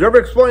 And the Rebbe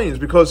explains,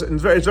 because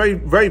it's very,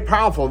 very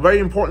powerful, very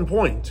important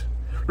point.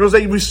 Because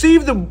they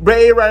received the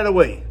Be'er right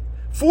away.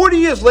 40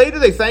 years later,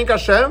 they thank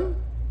Hashem,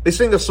 they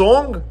sing the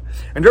song,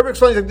 and the Rebbe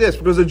explains like this,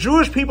 because the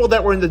Jewish people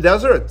that were in the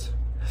desert,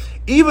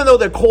 even though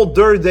they're called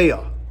Dur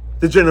Deya,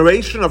 the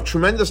generation of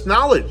tremendous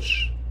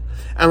knowledge,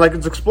 and like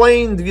it's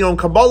explained, in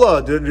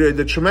Kabbalah,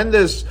 the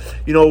tremendous,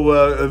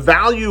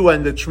 value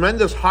and the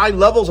tremendous high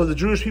levels of the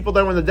Jewish people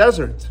that were in the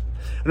desert.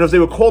 And as they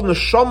were called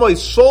neshamai,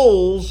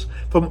 souls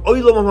from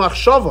Olam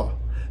HaMachshava.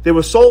 They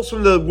were souls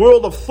from the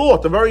world of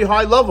thought, a very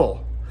high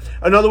level.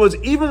 In other words,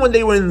 even when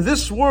they were in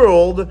this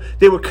world,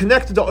 they were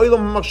connected to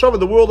Olam HaMachshava,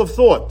 the world of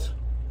thought.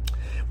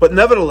 But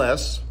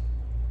nevertheless,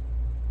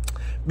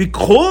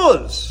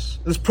 because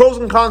there's pros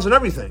and cons and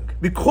everything,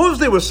 because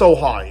they were so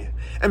high,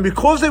 and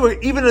because they were,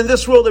 even in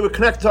this world, they were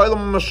connected to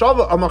Olam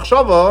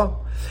HaMachshava,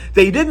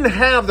 they didn't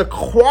have the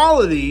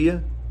quality,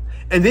 and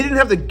they didn't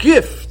have the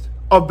gift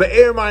of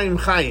Be'er Mayim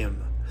Chayim,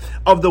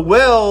 of the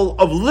well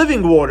of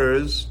living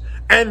waters,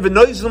 and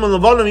V'noizim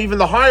and Levanim, even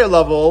the higher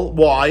level.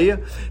 Why?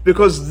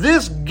 Because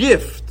this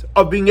gift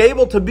of being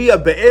able to be a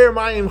Be'er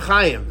Mayim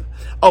Chayim,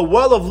 a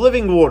well of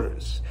living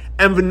waters,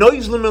 and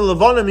V'noizim and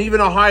Levanim, even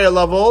a higher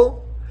level,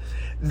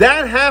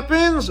 that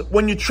happens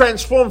when you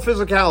transform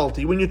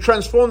physicality, when you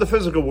transform the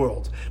physical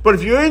world. But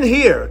if you're in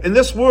here, in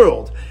this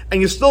world,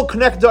 and you're still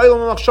connected to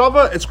Olam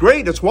HaMachshava, it's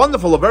great, it's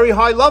wonderful, a very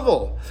high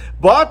level.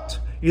 But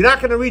you're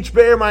not going to reach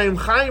Be'er Mayim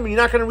Chayim, and you're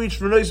not going to reach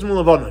V'noizim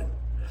Levanim.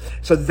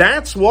 So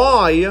that's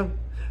why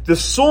the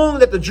song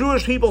that the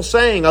Jewish people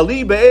sang,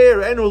 Ali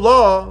Be'er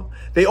Enullah,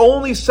 they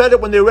only said it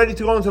when they were ready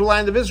to go into the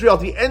land of Israel at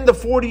the end of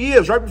 40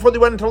 years, right before they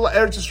went into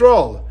Eretz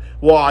Yisrael.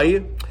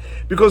 Why?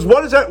 Because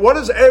what does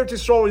Eretz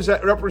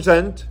Yisrael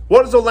represent?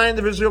 What does the land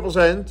of Israel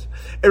represent?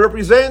 It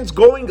represents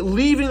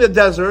leaving the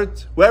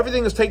desert, where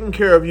everything is taken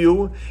care of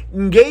you,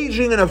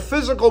 engaging in a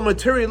physical,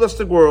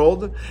 materialistic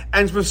world,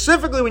 and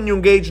specifically when you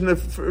engage in a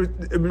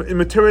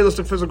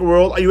materialistic physical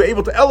world, are you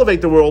able to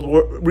elevate the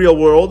real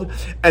world,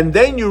 and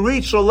then you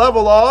reach the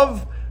level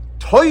of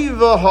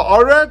Toiva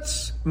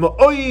Haaretz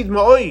Ma'oid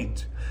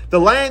Ma'oid. The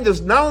land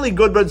is not only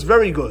good, but it's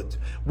very good.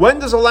 When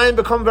does a land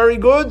become very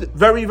good?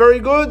 Very, very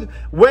good.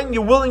 When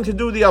you're willing to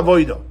do the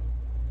avodah.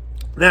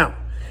 Now,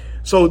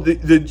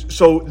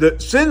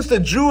 since the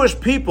Jewish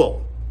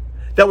people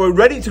that were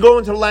ready to go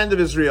into the land of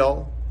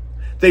Israel,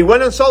 they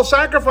went and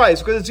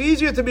self-sacrificed, because it's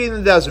easier to be in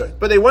the desert.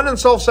 But they went and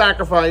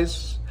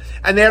self-sacrificed,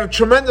 and they had a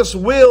tremendous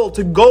will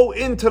to go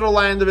into the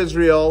land of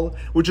Israel,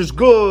 which is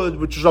good,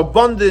 which is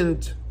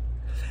abundant.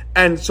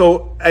 And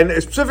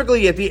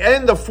specifically at the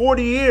end of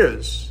 40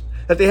 years,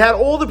 that they had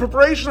all the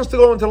preparations to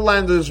go into the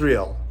land of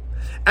Israel.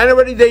 And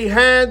already they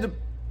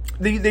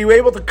were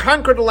able to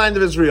conquer the land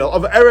of Israel,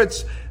 of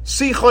Eretz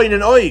Sichon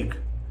and Oig,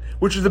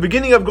 which is the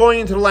beginning of going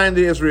into the land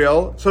of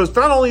Israel. So it's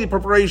not only the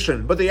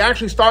preparation, but they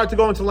actually started to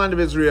go into the land of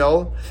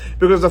Israel,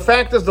 because the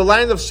fact is the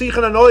land of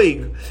Sichon and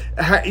Oig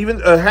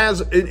has,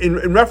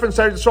 in reference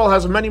to Eretz Yisrael,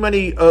 has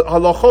many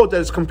halachot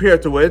that is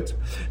compared to it.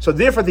 So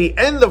therefore, at the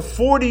end of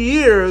 40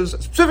 years,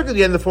 specifically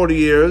the end of 40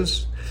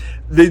 years,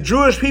 the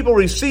Jewish people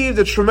received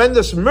the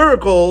tremendous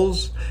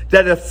miracles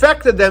that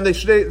affected them. They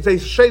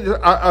sing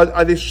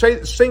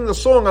the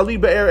song Ali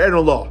Be'er En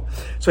Allah.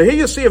 So here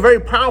you see a very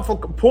powerful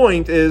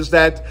point is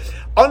that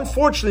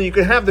unfortunately you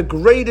can have the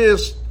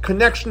greatest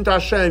connection to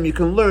Hashem, you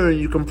can learn,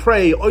 you can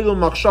pray,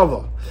 Olam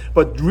Machshava,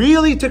 but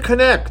really to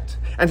connect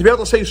and to be able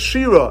to say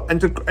Shira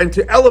and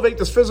to elevate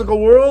this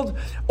physical world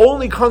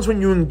only comes when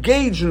you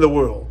engage in the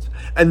world.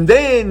 And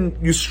then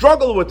you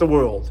struggle with the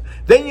world.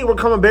 Then you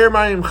become a Be'er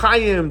Mayim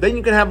Chayim. Then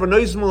you can have a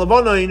Noizim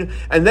Levanoin,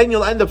 and then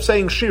you'll end up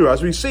saying Shira.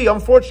 As we see,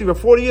 unfortunately, for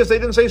 40 years they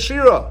didn't say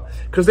Shira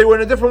because they were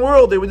in a different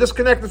world. They were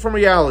disconnected from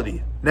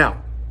reality.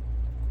 Now,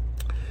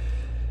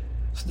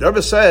 so the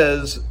Rebbe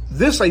says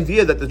this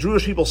idea that the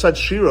Jewish people said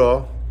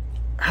Shira.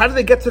 How did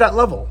they get to that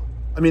level?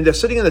 I mean, they're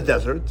sitting in the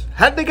desert.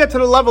 How did they get to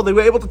the level they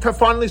were able to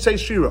finally say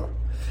Shira?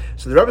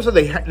 So the Rebbe said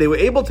they were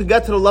able to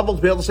get to the level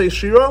to be able to say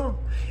Shira.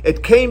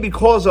 It came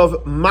because of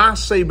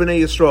Masei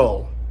B'nai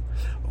Yisrael,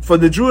 for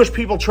the Jewish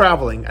people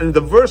traveling. And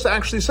the verse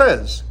actually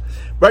says,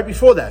 right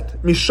before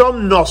that,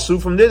 Misham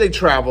Nosu, from there they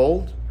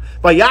traveled,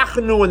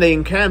 Vayachnu, when they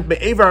encamped,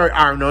 Me'evar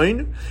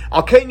Arnoin,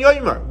 Al Kein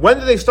Yomer. When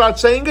did they start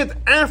saying it?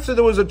 After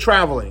there was a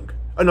traveling.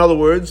 In other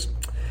words,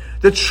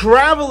 the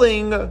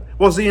traveling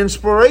was the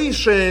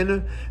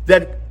inspiration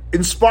that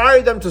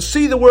inspired them to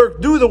see the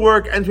work, do the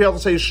work, and to be able to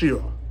say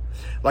Shira.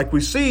 Like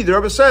we see, the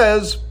Rebbe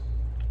says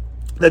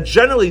that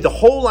generally the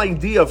whole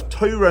idea of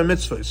Torah and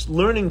mitzvahs,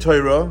 learning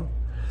Torah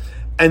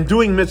and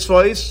doing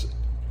mitzvahs,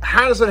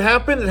 how does it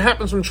happen? It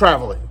happens from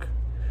traveling.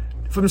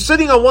 From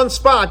sitting on one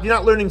spot, you're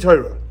not learning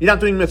Torah. You're not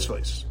doing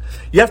mitzvahs.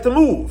 You have to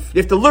move.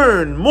 You have to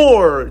learn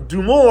more,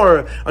 do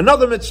more,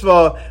 another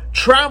mitzvah,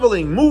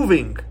 traveling,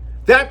 moving.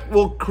 That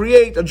will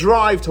create a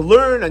drive to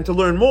learn and to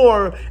learn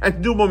more and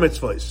to do more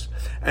mitzvahs.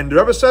 And the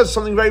Rebbe says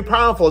something very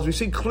powerful. As we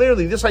see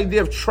clearly, this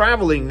idea of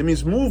traveling, that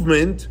means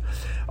movement,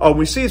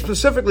 we see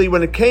specifically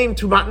when it came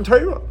to Matan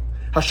Torah.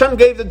 Hashem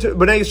gave the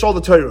Bnei Yisrael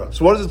the Torah.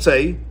 So what does it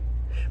say?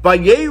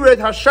 Vayered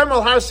Hashem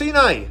al Har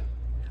Sinai.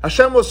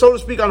 Hashem was, so to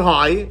speak, on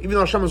high, even though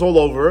Hashem is all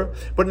over,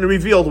 but in a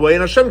revealed way,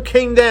 and Hashem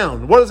came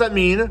down. What does that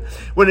mean?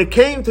 When it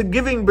came to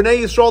giving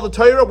Bnei Yisrael the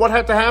Torah, what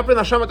had to happen?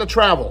 Hashem had to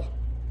travel.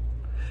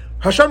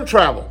 Hashem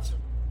traveled.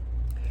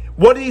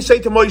 What did he say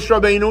to Moshe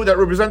Rabbeinu that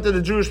represented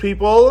the Jewish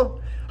people?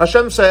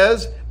 Hashem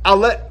says,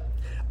 Alei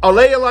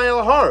Alai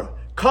al Har,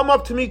 come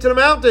up to me to the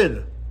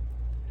mountain.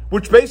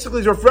 Which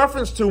basically is a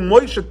reference to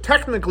Moshe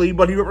technically,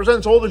 but he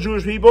represents all the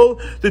Jewish people.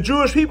 The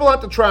Jewish people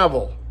had to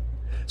travel.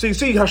 So you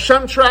see,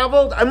 Hashem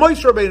traveled and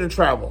Moshe Rabbeinu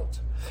traveled.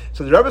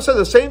 So the Rebbe said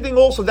the same thing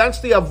also.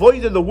 That's the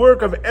avodah, the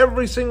work of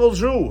every single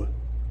Jew.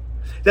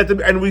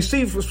 And we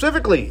see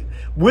specifically,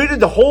 where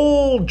did the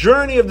whole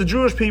journey of the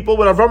Jewish people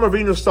with Avram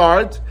Avinu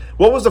start?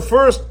 What was the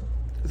first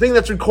thing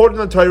that's recorded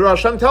in the Torah?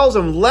 Hashem tells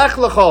him, Lech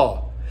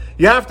lecha.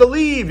 You have to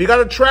leave. You got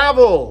to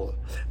travel.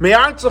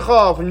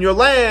 Me'artzecha, from your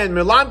land,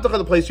 Me'lantecha,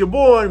 the place you're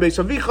born,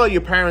 Beisavicha,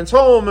 your parents'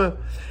 home,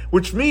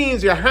 which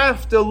means you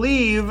have to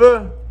leave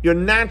your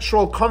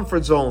natural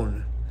comfort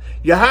zone.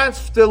 You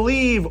have to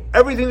leave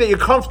everything that you're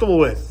comfortable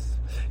with.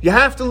 You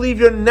have to leave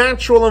your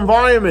natural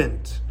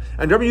environment.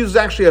 And Rebbe uses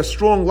actually a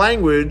strong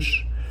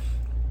language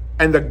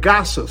and the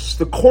gasus,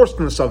 the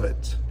coarseness of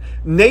it.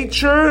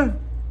 Nature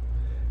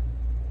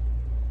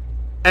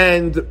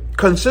and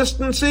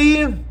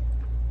consistency,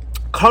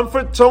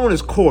 comfort zone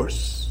is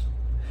coarse.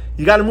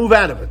 You got to move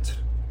out of it.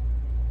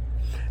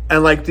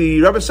 And like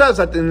the Rebbe says,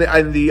 that and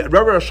the Rebbe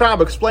Rashab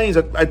explains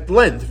at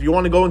length, if you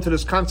want to go into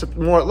this concept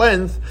more at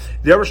length,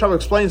 the Rebbe Rashab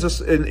explains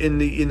this in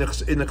the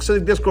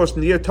Chassidic discourse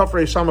in the year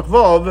Tafrei Samach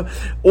Vav,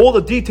 all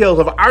the details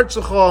of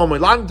Artzecha,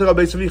 Me'lantecha,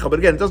 Beisavicha. But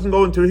again, it doesn't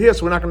go into here,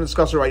 so we're not going to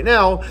discuss it right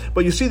now.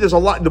 But you see, there's a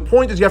lot. The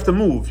point is, you have to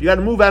move. You got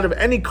to move out of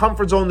any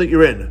comfort zone that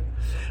you're in.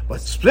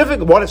 But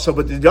specifically, but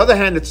on the other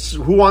hand, it's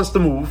who wants to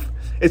move.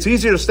 It's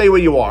easier to stay where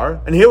you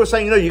are. And here we're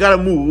saying, you got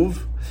to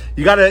move.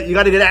 You gotta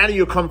get out of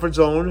your comfort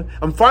zone.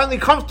 I'm finally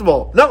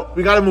comfortable. No,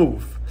 we gotta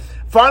move.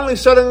 Finally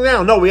settling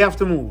down. No, we have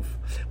to move.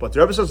 But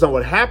the Rebbe says, now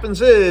what happens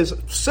is,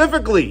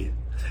 specifically,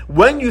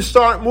 when you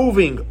start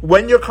moving,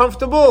 when you're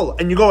comfortable,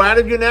 and you go out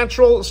of your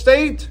natural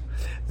state,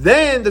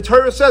 then the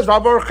Torah says,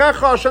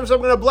 V'avarchecha, Hashem says, I'm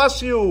going to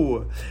bless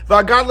you.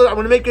 V'agadla, I'm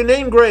going to make your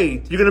name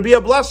great. You're going to be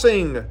a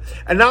blessing.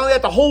 And not only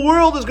that, the whole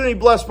world is going to be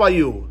blessed by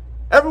you.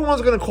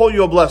 Everyone's going to call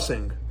you a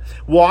blessing.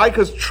 Why?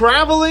 Because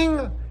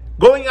traveling,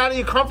 going out of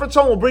your comfort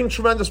zone will bring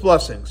tremendous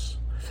blessings.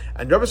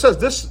 And the Rebbe says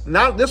this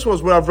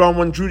was where Avram,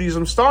 when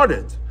Judaism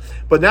started.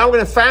 But now we're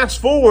going to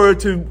fast forward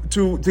to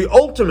the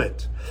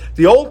ultimate.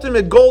 The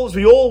ultimate goal is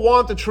we all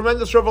want a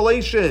tremendous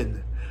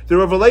revelation. The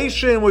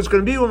revelation was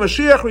going to be when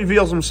Mashiach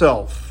reveals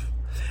himself.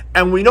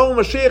 And we know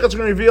when Mashiach is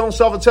going to reveal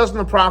himself. It says in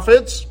the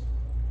prophets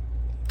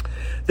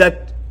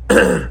that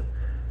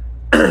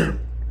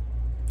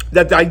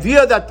that the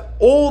idea that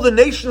all the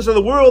nations of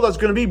the world is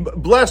going to be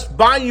blessed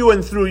by you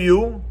and through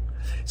you,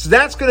 so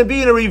that's going to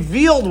be in a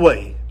revealed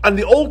way. And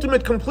the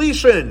ultimate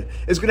completion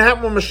is going to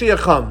happen when Mashiach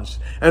comes.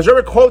 And as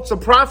Rebbe quotes the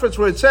prophets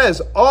where it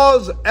says,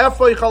 Oz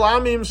efoi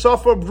chalamim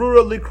sofer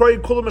brura likroi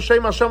kulam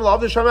Hashem Hashem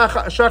la'avdi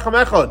shechem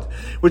echad,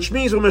 which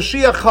means when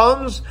Mashiach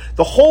comes,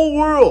 the whole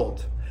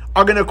world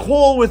are going to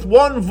call with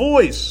one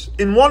voice,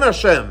 in one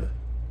Hashem.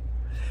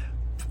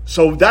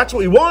 So that's what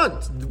we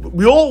want.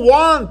 We all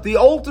want the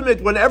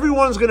ultimate, when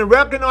everyone's going to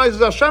recognize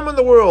Hashem in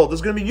the world.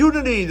 There's going to be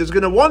unity, there's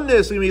going to be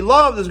oneness, there's going to be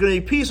love, there's going to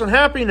be peace and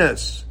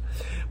happiness.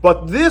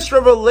 But this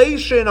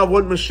revelation of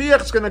what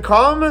Mashiach is going to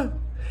come,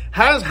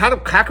 how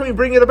can we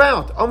bring it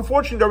about?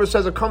 Unfortunately, the Rebbe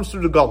says it comes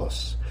through the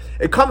Galus.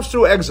 It comes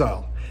through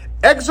exile.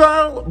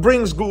 Exile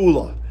brings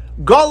Geula.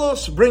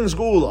 Galus brings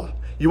Geula.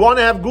 You want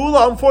to have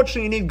Geula?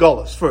 Unfortunately, you need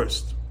Galus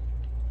first.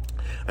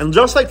 And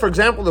just like, for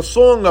example, the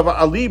song of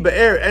Ali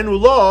Be'er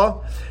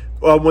Enulah,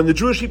 when the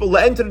Jewish people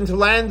entered into the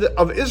land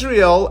of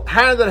Israel,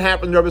 how did that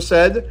happen? The Rebbe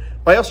said,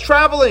 by us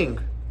traveling.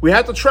 We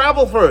had to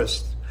travel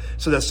first.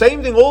 So the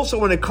same thing also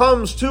when it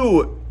comes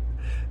to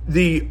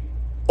the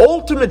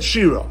ultimate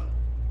Shira.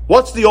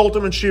 What's the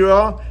ultimate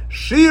Shira?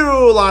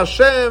 Shiru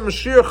LaHashem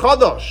Shir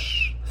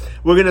Chadash.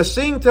 We're going to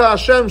sing to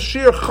Hashem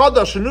Shir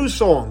Chadash, a new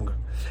song,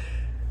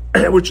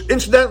 which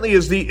incidentally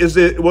was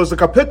the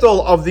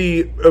capital of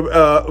the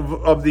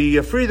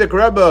Frierdiker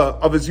Rebbe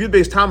of his Yud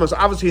Beis Tammuz,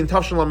 obviously in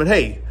Tafshin Lamed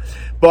Hey.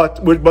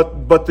 But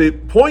the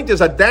point is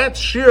that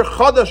Shir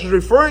Chadash is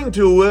referring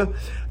to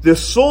the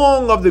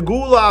song of the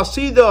Geula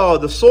Asida,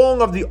 the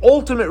song of the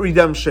ultimate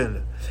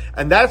redemption.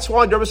 And that's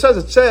why the Rebbe says,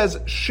 it says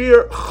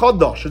Shir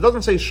Chadash. It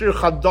doesn't say Shir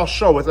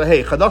Chadasho with a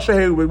hey.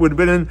 Chadasho would have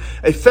been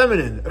a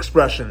feminine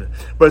expression.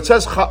 But it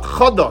says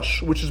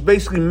Chadash, which is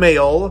basically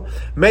male.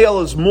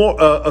 Male is more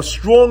a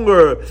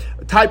stronger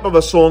type of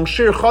a song.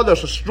 Shir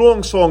Chadash, a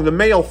strong song, the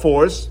male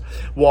force.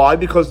 Why?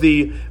 Because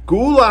the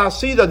Geula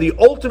Hasida, the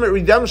ultimate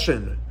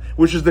redemption,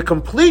 which is the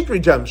complete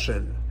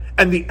redemption,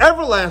 and the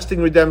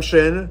everlasting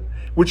redemption,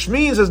 which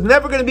means there's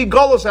never going to be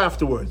Galus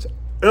afterwards.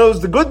 In other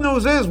words, the good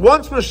news is,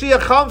 once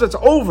Mashiach comes, it's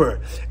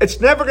over. It's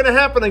never going to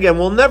happen again.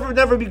 We'll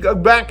never be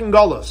back in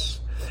Galus.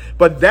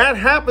 But that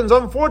happens,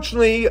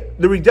 unfortunately,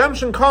 the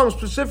redemption comes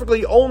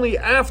specifically only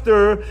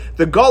after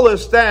the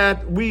Galus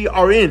that we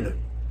are in.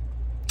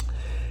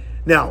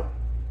 Now,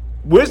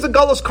 where's the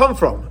Galus come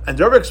from? And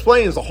the Rebbe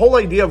explains the whole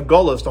idea of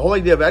Galus, the whole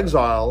idea of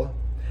exile,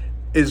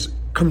 is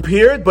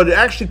compared, but it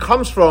actually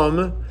comes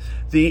from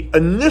the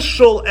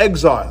initial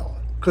exile.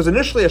 Because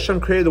initially Hashem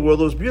created the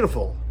world, it was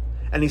beautiful.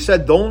 And he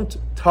said, don't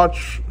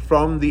touch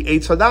from the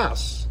Eitz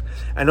Hadas.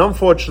 And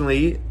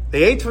unfortunately,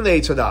 they ate from the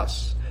Eitz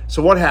Hadas.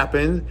 So what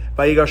happened?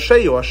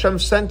 Vayigasheyu, Hashem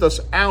sent us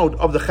out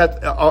of the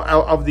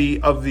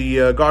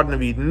Garden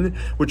of Eden,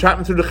 which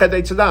happened through the Chet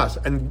Eitz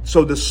Hadas. And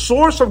so the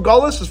source of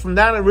Galus is from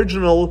that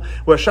original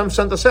where Hashem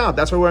sent us out.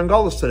 That's why we're in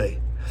Galus today.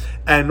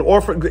 And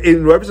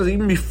in Rebbe says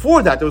even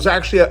before that, there was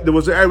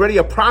already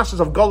a process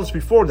of Galus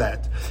before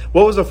that.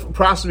 What was the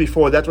process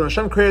before that? When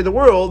Hashem created the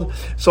world,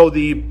 so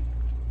the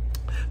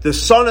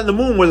sun and the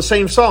moon were the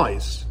same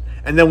size.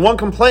 And then one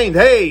complained,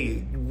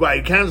 hey, well,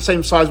 you can't have the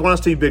same size, one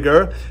has to be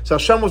bigger. So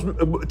Hashem was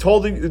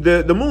told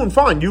the moon,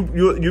 fine,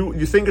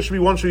 you think it should be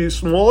one should be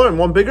smaller and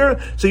one bigger,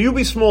 so you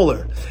be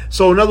smaller.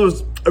 So in other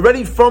words,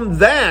 already from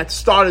that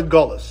started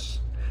Galus.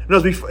 In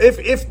other words,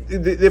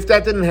 if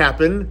that didn't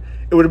happen,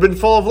 it would have been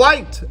full of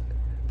light.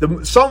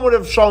 The sun would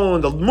have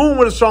shone, the moon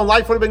would have shone,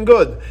 life would have been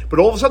good. But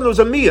all of a sudden there was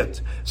a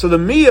miyat. So the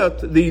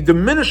miyat, the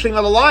diminishing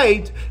of the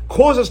light,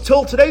 causes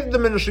till today the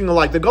diminishing of the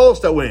light, the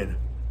Galus that we're in.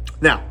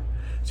 Now,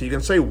 so you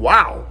can say,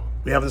 wow,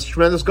 we have this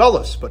tremendous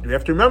Galus, but we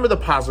have to remember the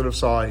positive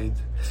side.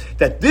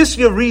 That this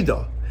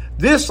Yerida,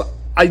 this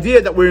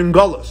idea that we're in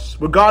Galus,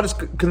 where God is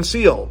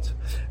concealed,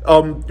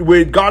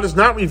 where God is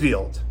not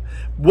revealed,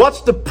 what's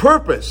the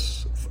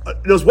purpose?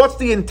 What's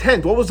the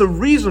intent? What was the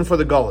reason for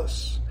the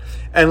Galus?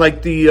 And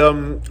like the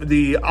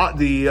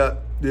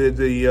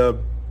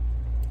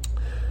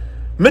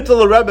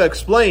Mittler Rebbe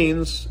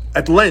explains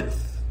at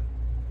length,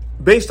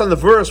 based on the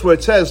verse where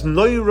it says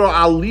Noira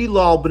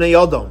Alila al Bnei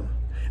Adam,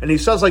 and he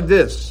says like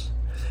this,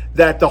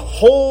 that the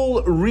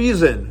whole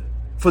reason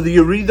for the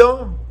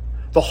Yerida,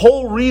 the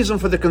whole reason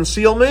for the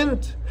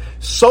concealment,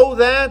 so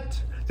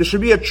that there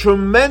should be a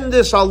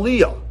tremendous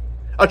aliyah,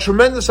 a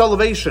tremendous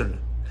elevation,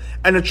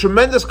 and a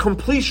tremendous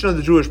completion of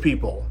the Jewish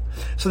people.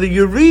 So the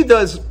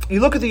Yerida is, you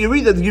look at the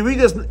Yerida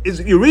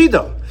is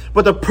Yerida.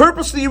 But the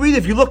purpose of the Yerida,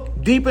 if you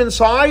look deep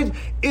inside,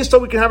 is so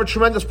we can have a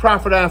tremendous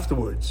profit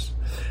afterwards.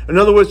 In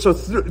other words, so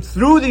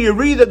through the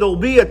Yerida, there will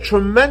be a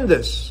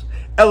tremendous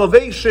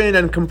elevation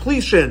and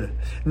completion,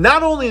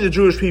 not only in the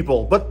Jewish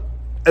people, but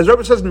as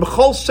Rebbe says,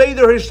 Mechol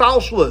Seder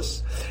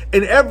Hishalshlus,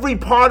 in every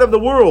part of the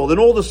world, in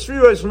all the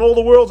spheres, in all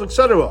the worlds,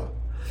 etc.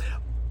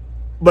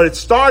 But it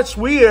starts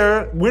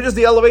where does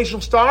the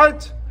elevation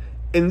start?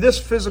 In this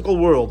physical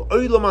world.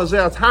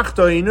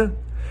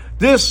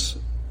 This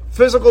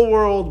physical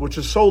world, which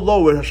is so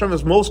low, where Hashem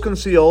is most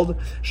concealed,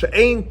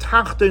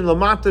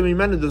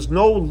 there's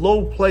no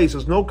low place,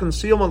 there's no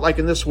concealment like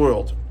in this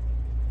world.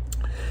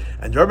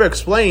 And the Rebbe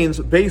explains,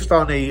 based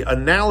on an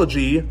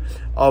analogy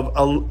of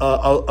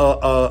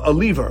a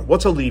lever.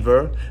 What's a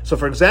lever? So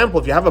for example,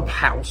 if you have a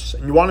house,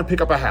 and you want to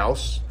pick up a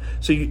house,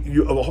 so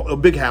a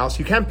big house,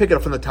 you can't pick it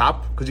up from the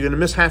top, because you're going to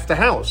miss half the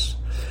house.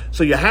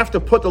 So you have to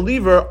put the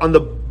lever on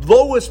the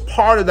lowest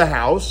part of the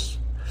house,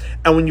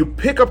 and when you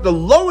pick up the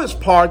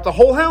lowest part, the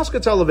whole house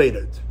gets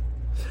elevated.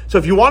 So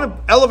if you want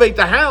to elevate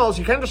the house,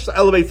 you can't just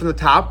elevate from the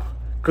top,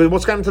 because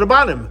what's coming to the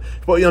bottom?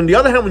 But on the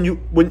other hand,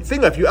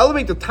 if you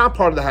elevate the top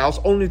part of the house,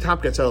 only the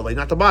top gets elevated,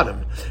 not the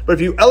bottom. But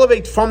if you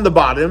elevate from the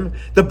bottom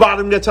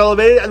gets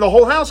elevated, and the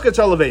whole house gets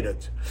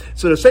elevated.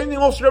 So the same thing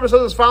also the Rebbe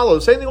says as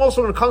follows. The same thing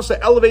also when it comes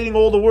to elevating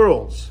all the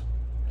worlds.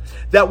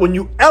 That when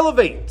you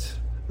elevate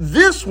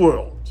this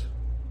world,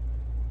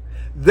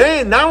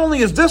 then not only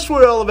is this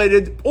world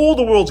elevated, all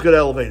the worlds get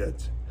elevated.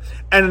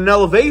 And an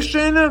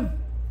elevation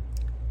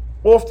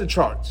off the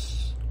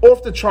charts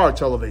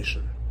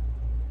elevation.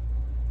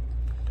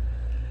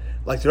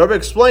 Like the Rebbe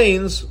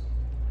explains,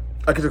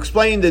 like it's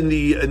explained in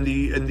the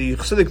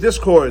Chassidic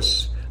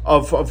discourse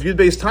of Yud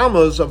Beis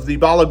Tammuz of the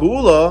Bala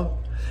Geula,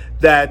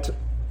 that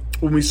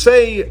when we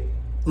say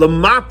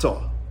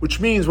lamata, which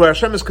means where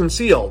Hashem is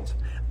concealed,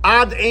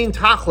 ad ein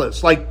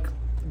tachlis, like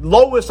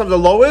lowest of the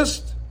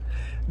lowest,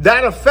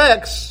 that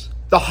affects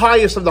the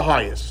highest of the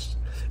highest.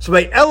 So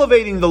by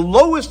elevating the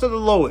lowest of the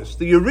lowest,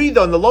 the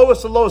Yerida and the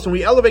lowest of the lowest, when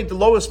we elevate the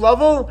lowest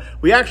level,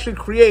 we actually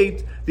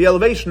create the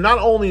elevation not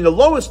only in the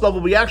lowest level,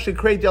 we actually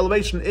create the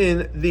elevation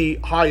in the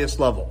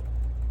highest level.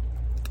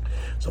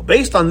 So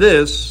based on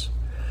this,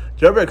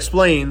 the Rebbe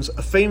explains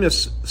a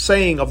famous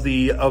saying of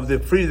the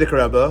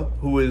Frierdiker Rebbe,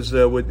 who is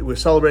we're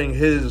celebrating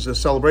his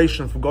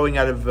celebration for going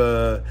out of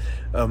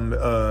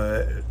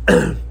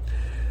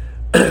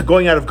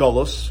going out of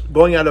Golus,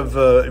 going out of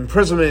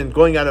imprisonment,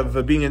 going out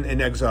of being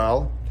in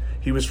exile.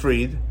 He was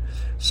freed.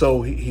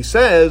 So he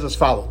says as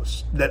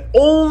follows, that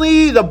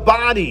only the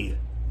body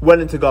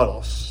went into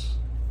Golus.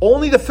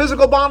 Only the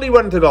physical body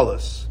went into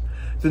Golus.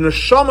 The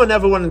neshama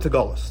never went into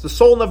Golus. The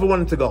soul never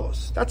went into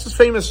Golus. That's his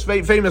famous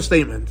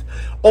statement.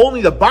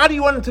 Only the body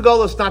went into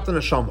Golus, not the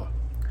neshama.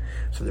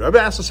 So the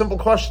Rebbe asks a simple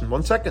question.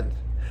 1 second.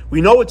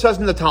 We know it says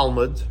in the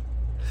Talmud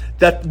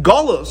that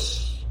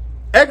Golus,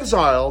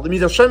 exile, that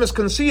means Hashem is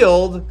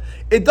concealed,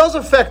 it does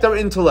affect our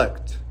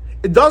intellect.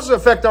 It does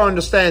affect our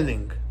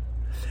understanding.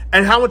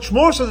 And how much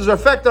more so does it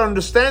affect our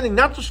understanding,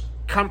 not just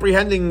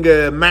comprehending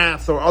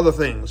math or other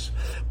things,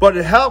 but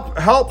it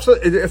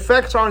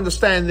affects our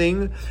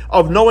understanding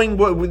of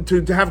knowing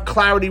to have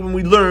clarity when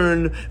we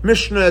learn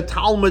Mishnah,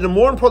 Talmud, and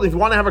more importantly, if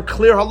we want to have a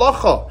clear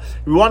halacha,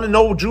 we want to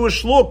know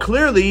Jewish law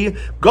clearly,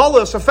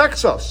 Golus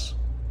affects us.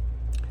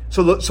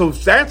 So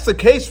if that's the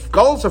case,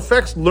 Golus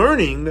affects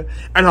learning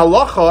and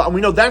halacha, and we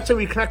know that's how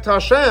we connect to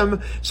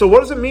Hashem. So what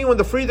does it mean when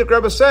the Frierdiker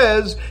Rebbe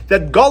says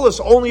that Golus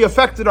only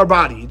affected our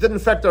body, it didn't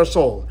affect our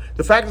soul?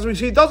 The fact is, we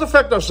see it does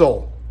affect our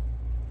soul.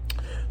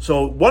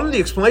 So one of the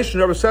explanations the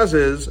Rebbe says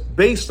is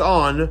based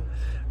on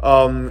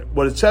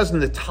what it says in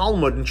the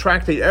Talmud in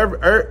Tractate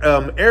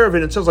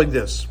Eruvin. It says like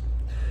this.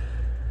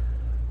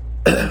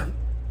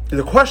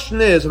 The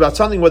question is about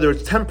something whether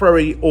it's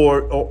temporary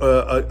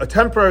or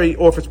temporary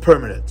or if it's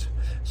permanent.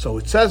 So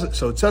it says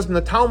in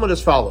the Talmud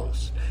as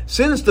follows: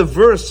 since the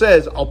verse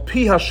says Al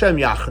Pi Hashem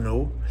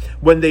Yachnu,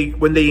 when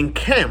they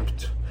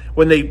encamped,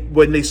 when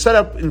they set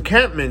up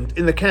encampment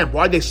in the camp,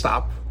 why'd they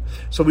stop?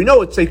 So we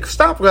know they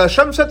stop because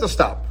Hashem said to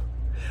stop.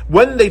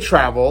 When they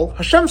travel,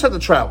 Hashem said to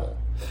travel.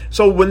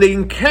 So when they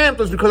encamped,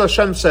 it was because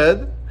Hashem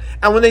said,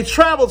 and when they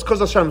traveled, it's because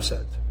Hashem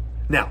said.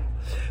 Now,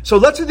 so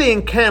let's say they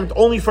encamped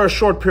only for a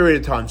short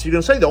period of time. So you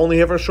can say they only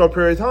here for a short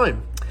period of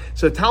time.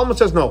 So the Talmud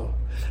says no.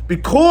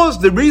 Because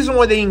the reason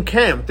why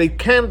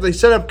they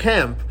set up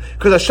camp,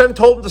 because Hashem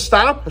told them to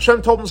stop,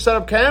 Hashem told them to set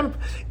up camp,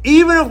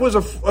 even if it was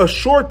a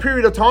short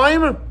period of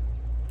time,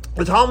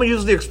 the Talmud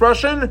uses the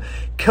expression,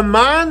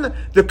 Kaman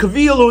the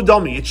Kaviyal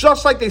Udami. It's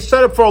just like they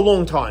set up for a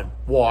long time.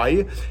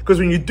 Why? Because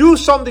when you do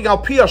something Al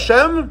Pi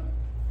Hashem,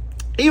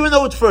 even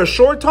though it's for a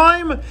short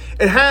time,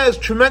 it has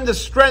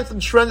tremendous strength and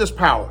tremendous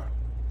power.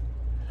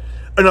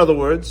 In other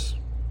words,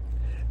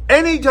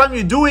 anytime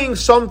you're doing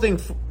something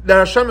that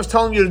Hashem is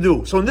telling you to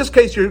do, so in this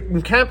case you're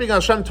encamping,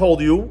 Hashem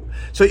told you,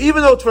 so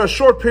even though it's for a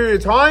short period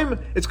of time,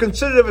 it's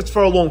considered if it's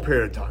for a long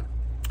period of time.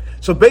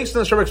 So based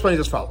on this, Rebbe explains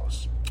as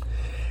follows.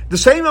 The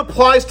same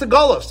applies to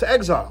Golus, to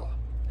exile.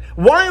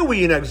 Why are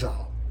we in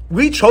exile?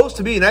 We chose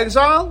to be in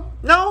exile?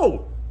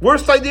 No.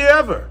 Worst idea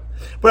ever.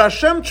 But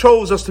Hashem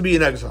chose us to be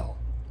in exile.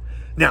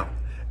 Now,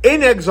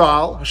 in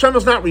exile, Hashem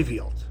is not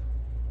revealed.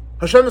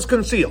 Hashem is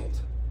concealed.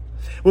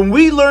 When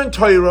we learn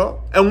Torah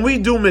and we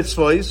do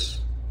mitzvahs,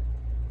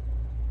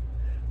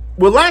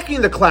 we're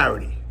lacking the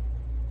clarity.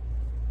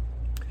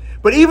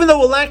 But even though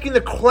we're lacking the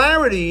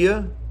clarity,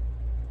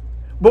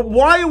 but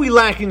why are we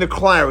lacking the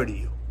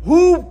clarity?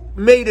 Who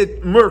made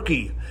it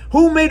murky?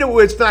 Who made it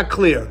where it's not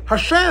clear?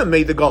 Hashem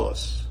made the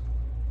Golus.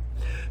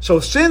 So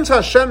since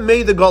Hashem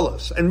made the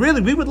Golus, and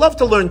really we would love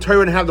to learn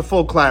Torah and have the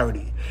full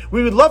clarity.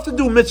 We would love to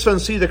do mitzvah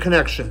and see the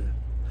connection.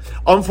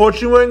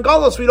 Unfortunately, we're in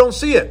Golus, we don't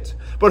see it.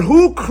 But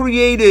who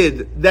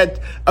created that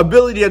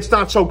ability that's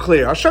not so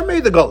clear? Hashem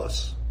made the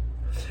Golus.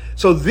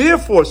 So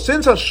therefore,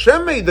 since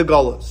Hashem made the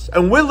Golus,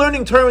 and we're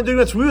learning Torah and doing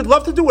this, we would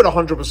love to do it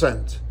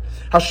 100%.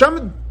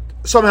 Hashem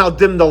somehow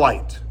dimmed the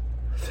light.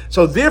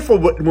 So therefore,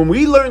 when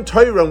we learn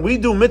Torah and we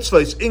do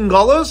mitzvahs in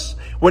Golus,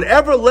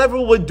 whatever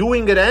level we're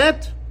doing it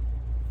at,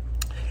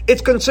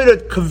 it's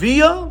considered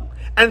kaviyah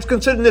and it's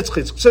considered nitzchi.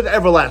 It's considered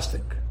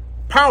everlasting,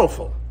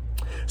 powerful.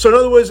 So in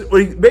other words,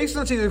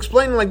 basically he's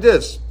explaining like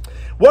this.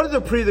 What did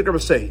the Prediker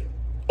say?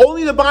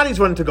 Only the bodies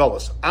went into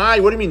Gullus.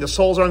 What do you mean? The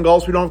souls are in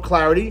Gullus, we don't have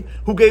clarity.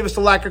 Who gave us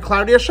the lack of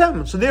clarity?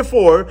 Hashem. So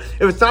therefore,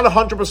 if it's not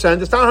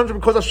 100%, it's not 100%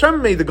 because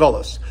Hashem made the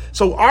Gullus.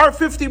 So our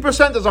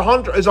 50% is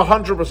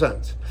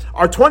 100%.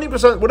 Our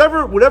 20%,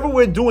 whatever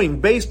we're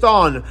doing based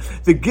on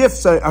the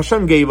gifts that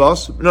Hashem gave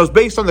us,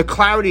 based on the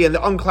clarity and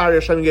the unclarity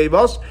Hashem gave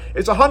us,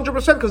 it's 100%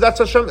 because that's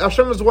Hashem.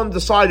 Hashem is the one who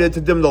decided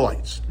to dim the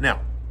lights. Now,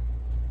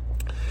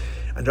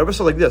 and the Rebbe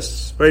said like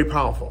this, very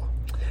powerful.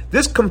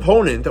 This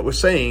component that we're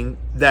saying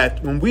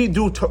that when we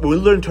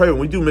learn Torah,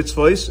 when we do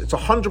mitzvahs, it's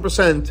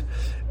 100%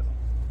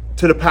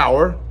 to the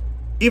power,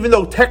 even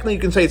though technically you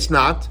can say it's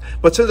not.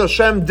 But since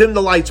Hashem dimmed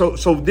the light, so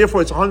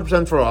therefore it's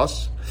 100% for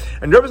us.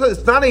 And the Rebbe said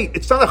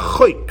it's not a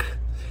chayk.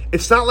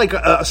 It's not like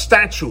a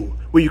statue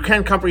where you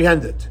can't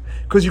comprehend it,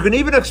 because you can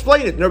even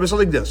explain it. And the Rebbe said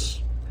like this.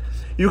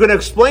 You can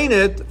explain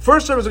it.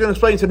 First, the Rebbe is going to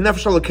explain it to the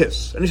Nefesh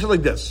Elokis, and he said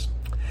like this.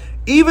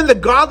 Even the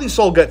godly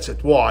soul gets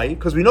it. Why?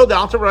 Because we know the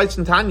Alter writes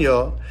in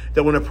Tanya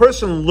that when a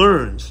person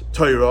learns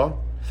Torah,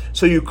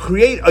 so you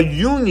create a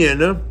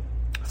union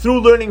through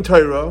learning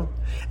Torah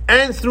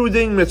and through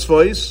doing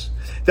mitzvahs,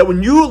 that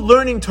when you're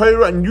learning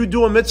Torah and you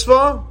do a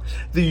mitzvah,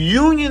 the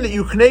union that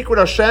you connect with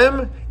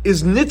Hashem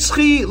is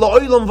nitzchi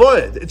la'olam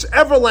voed. It's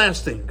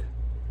everlasting.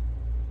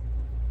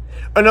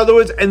 In other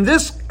words, and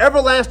this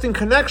everlasting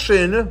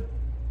connection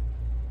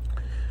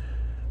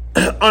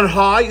on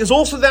high is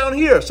also down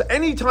here. So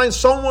anytime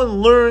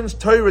someone learns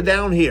Torah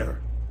down here,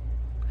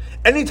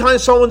 anytime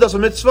someone does a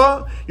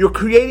mitzvah, you're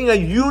creating a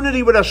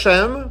unity with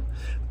Hashem,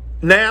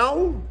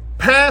 now,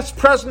 past,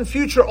 present,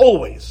 future,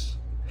 always.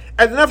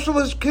 And the Nefesh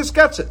Elokis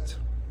gets it.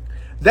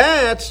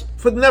 That's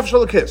for the Nefesh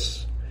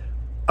Elokis.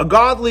 A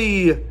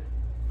godly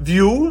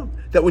view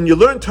that when you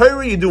learn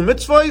Torah, you do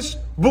mitzvahs,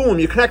 boom,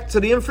 you connect to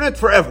the infinite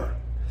forever.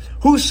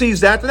 Who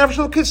sees that? The Nefesh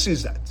Elokis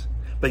sees that.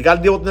 But you got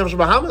to deal with the Nefesh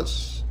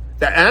Bahamas.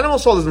 The animal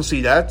soul doesn't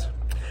see that.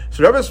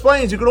 So the Rebbe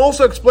explains, you can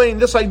also explain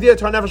this idea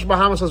to our Nefesh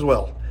Bahamas as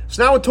well.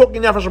 So now we're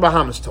talking Nefesh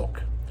Bahamas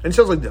talk. And he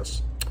says like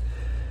this.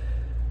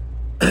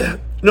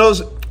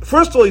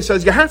 First of all, he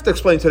says you have to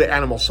explain to the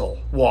animal soul.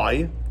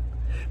 Why?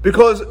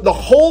 Because the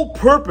whole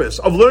purpose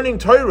of learning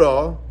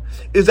Torah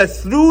is that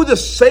through the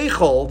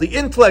seichel, the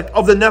intellect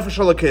of the Nefesh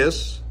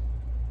Elokis,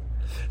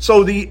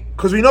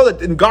 because we know that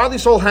the godly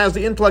soul has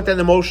the intellect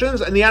and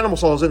emotions, and the animal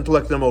soul has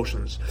intellect and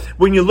emotions.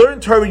 When you learn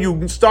Torah,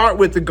 you start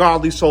with the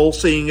godly soul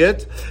seeing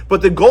it,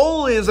 but the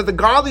goal is that the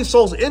godly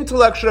soul's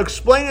intellect should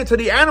explain it to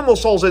the animal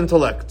soul's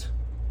intellect.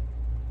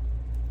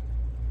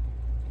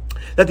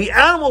 That the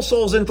animal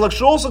soul's intellect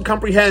should also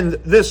comprehend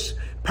this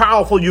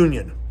powerful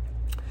union.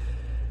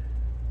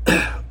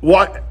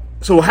 What?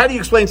 So how do you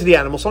explain to the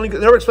animal soul? He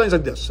never explains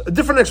like this. A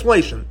different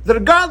explanation. That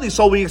a godly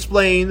soul, we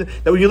explain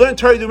that when you learn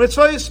Torah, you do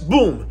mitzvahs,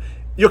 boom,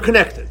 you're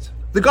connected.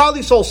 The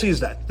godly soul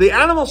sees that. The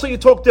animal soul, you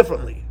talk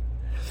differently.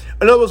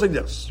 In other words, like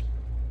this.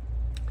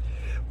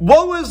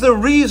 What was the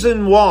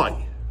reason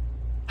why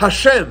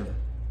Hashem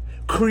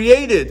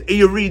created a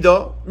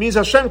Yerida? Means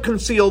Hashem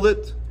concealed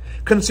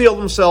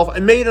himself,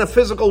 and made in a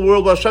physical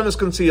world where Hashem is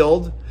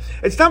concealed.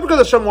 It's not because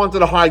Hashem wanted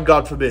to hide,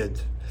 God forbid.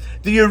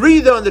 The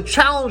Yerida and the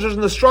challenges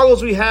and the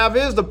struggles we have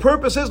is, the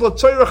purpose is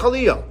L'tzoyrech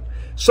Aliyah,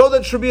 so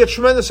that it should be a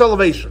tremendous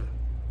elevation.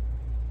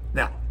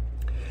 Now,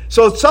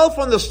 so it's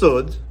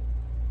self-understood.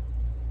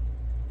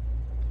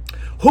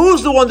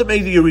 Who's the one that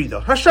made the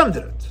Yerida? Hashem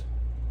did it.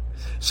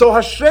 So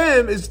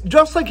Hashem is,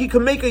 just like He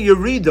can make a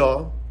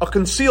Yerida, a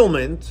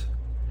concealment,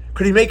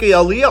 could He make a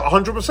Aliyah?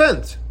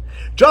 100%.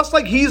 Just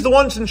like He's the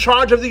one that's in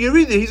charge of the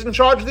Yerida, He's in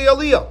charge of the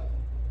Aliyah.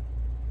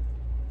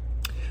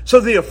 So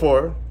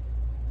therefore,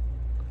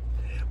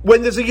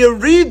 when there's a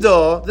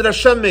Yerida that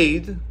Hashem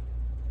made,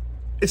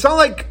 it's not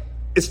like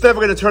it's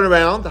never going to turn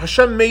around.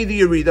 Hashem made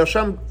the Yerida.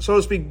 Hashem, so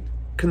to speak,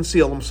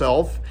 concealed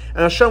Himself, and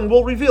Hashem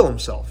will reveal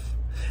Himself.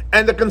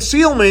 And the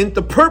concealment,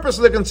 the purpose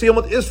of the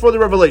concealment is for the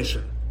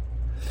revelation.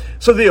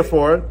 So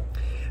therefore,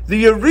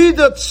 the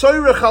Yerida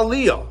Tzorech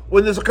Aliyah,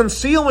 when there's a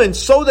concealment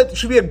so that there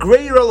should be a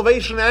greater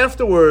elevation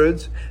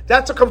afterwards,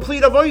 that's a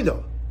complete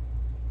avodah.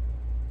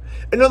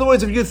 In other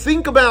words, if you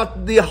think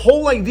about the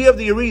whole idea of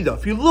the Yerida,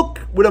 if you look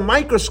with a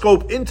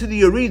microscope into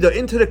the Yerida,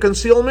 into the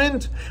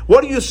concealment,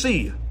 what do you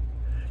see?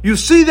 You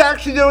see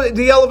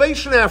the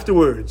elevation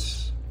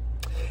afterwards.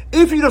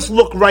 If you just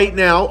look right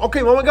now,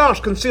 okay, oh my gosh,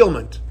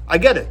 concealment, I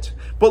get it.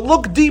 But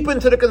look deep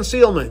into the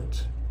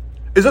concealment.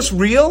 Is this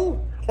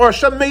real? Or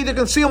Hashem made the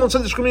concealment so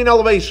there's going to be an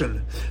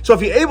elevation? So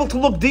if you're able to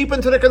look deep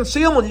into the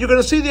concealment, you're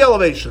going to see the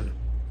elevation.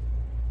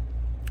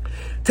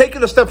 Take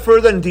it a step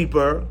further and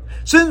deeper.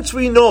 Since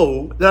we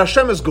know that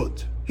Hashem is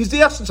good, He's the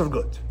essence of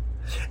good,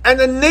 and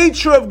the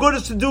nature of good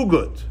is to do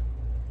good.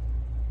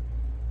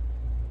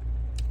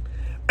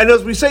 And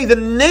as we say, the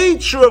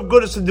nature of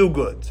good is to do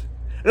good.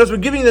 And as we're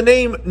giving the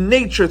name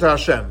nature to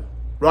Hashem,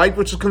 right,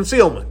 which is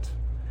concealment.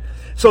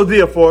 So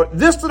therefore,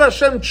 this that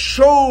Hashem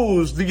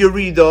chose the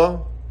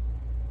Yerida,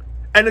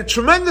 and a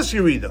tremendous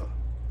Yerida.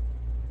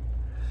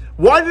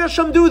 Why did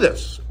Hashem do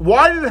this?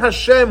 Why did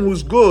Hashem,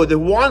 who's good, who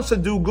wants to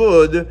do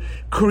good,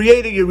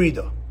 create a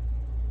Yerida?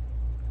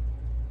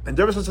 And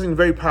the Rebbe says something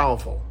very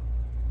powerful.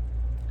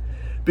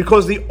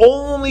 Because the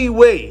only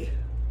way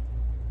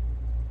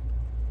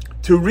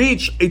to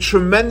reach a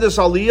tremendous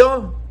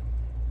aliyah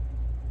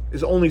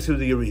is only through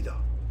the Yerida.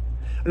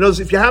 In other words,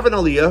 if you have an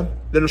aliyah,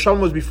 the neshama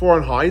was before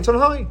on high, it's on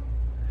high.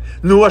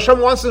 No, Hashem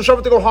wants the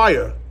neshama to go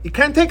higher. You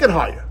can't take it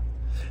higher.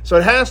 So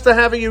it has to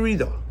have a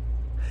Yerida.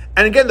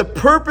 And again, the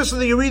purpose of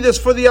the Yerida is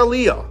for the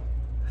aliyah.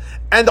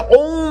 And the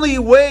only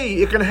way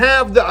it can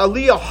have the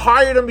aliyah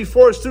higher than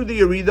before is through the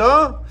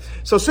Yerida.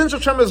 So since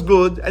Hashem is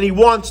good, and He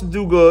wants to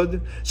do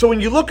good, so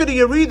when you look at the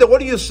Yerida, what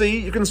do you see?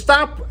 You can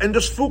stop and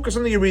just focus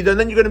on the Yerida, and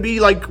then you're going to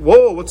be like,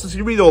 whoa, what's this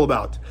Yerida all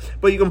about?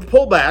 But you can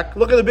pull back,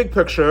 look at the big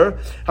picture.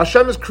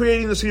 Hashem is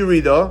creating this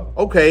Yerida.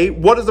 Okay,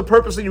 what is the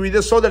purpose of the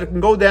Yerida? So that it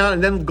can go down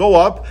and then go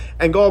up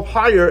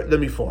higher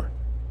than before.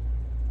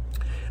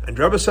 And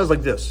Rebbe says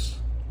like this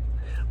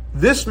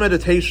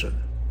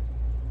meditation,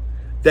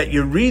 that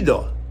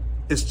Yerida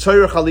is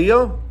tzorech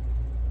aliyah,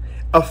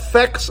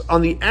 affects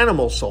on the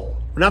animal soul.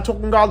 We're not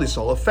talking godly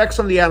soul. Effects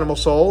on the animal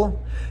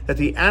soul, that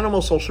the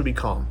animal soul should be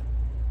calm.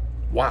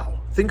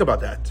 Wow. Think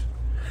about that.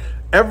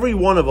 Every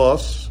one of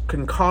us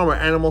can calm our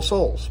animal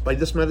souls by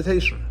this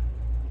meditation.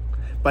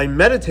 By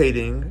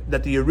meditating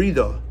that the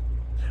Yerida,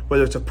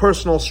 whether it's a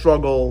personal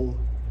struggle,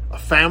 a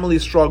family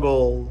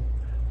struggle,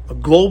 a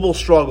global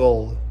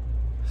struggle,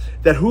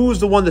 that who's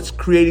the one that's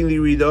creating the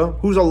Yerida?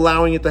 Who's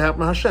allowing it to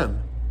happen?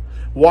 Hashem.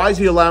 Why is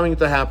He allowing it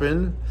to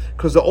happen?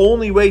 Because the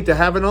only way to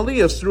have an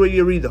aliyah is through a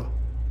Yerida.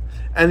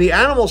 And the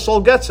animal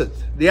soul gets it.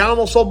 The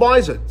animal soul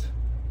buys it.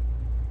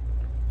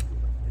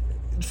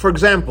 For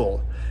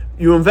example,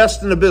 you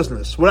invest in a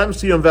business. What happens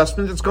to your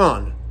investment? It's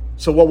gone.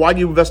 So why do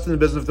you invest in the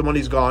business if the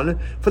money's gone?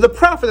 For the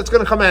profit that's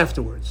going to come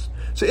afterwards.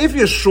 So if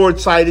you're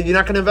short-sighted, you're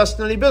not going to invest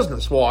in any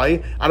business.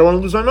 Why? I don't want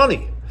to lose my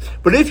money.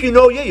 But if you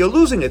know, you're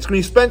losing it. It's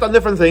going to be spent on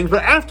different things,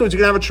 but afterwards you're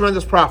going to have a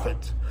tremendous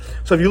profit.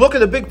 So if you look at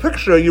the big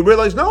picture, you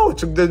realize, no,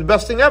 it's the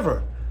best thing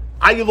ever.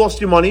 You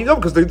lost your money? No,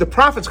 because the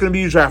profit's going to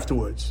be used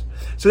afterwards.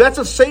 So that's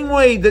the same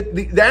way that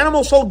the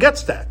animal soul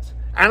gets that.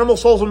 Animal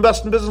souls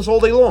invest in business all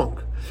day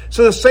long.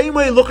 So the same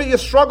way, look at your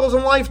struggles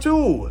in life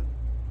too.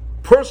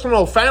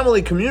 Personal,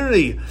 family,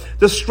 community.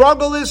 The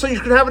struggle is so you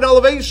can have an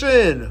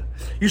elevation.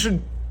 You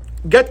should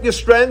get your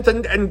strength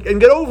and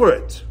get over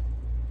it.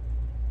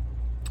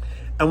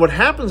 And what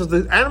happens is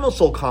the animal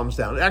soul calms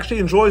down. It actually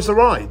enjoys the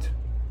ride.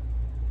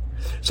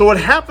 So what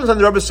happens, and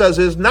the Rebbe says,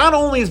 is not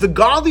only is the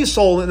godly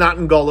soul not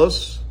in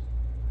gullus,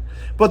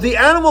 but the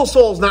animal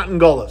soul is not in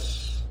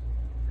gullus.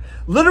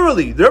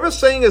 Literally, the Rebbe is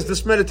saying is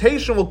this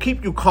meditation will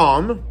keep you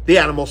calm, the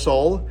animal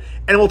soul,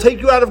 and it will take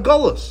you out of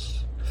gullus.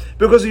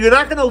 Because you're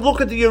not going to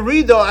look at the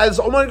Yerida as,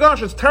 oh my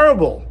gosh, it's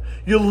terrible.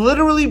 You'll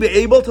literally be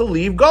able to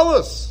leave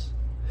gullus.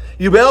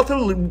 You'll be able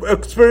to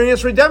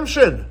experience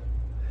redemption.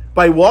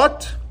 By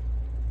what?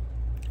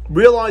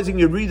 Realizing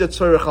Yerida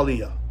tzorech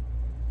aliyah.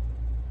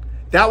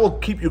 That will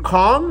keep you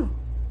calm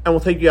and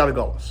will take you out of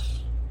gullus.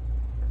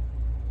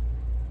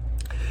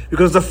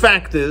 Because the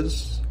fact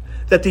is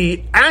that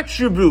the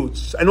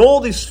attributes and all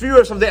the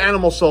spheres of the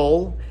animal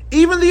soul,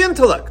 even the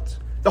intellect,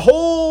 the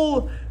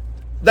whole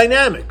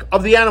dynamic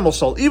of the animal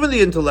soul, even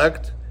the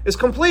intellect, is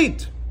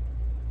complete.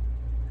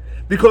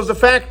 Because the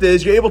fact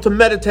is you're able to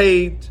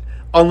meditate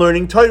on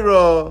learning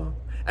Torah,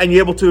 and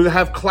you're able to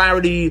have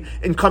clarity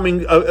in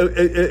coming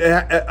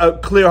a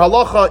clear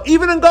halacha,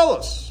 even in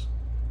gullus.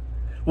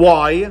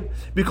 Why?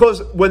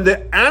 Because when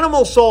the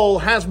animal soul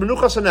has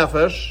menuchas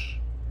nefesh,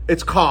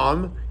 it's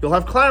calm, you'll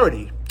have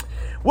clarity.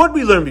 What did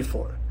we learn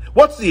before?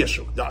 What's the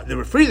issue?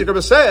 The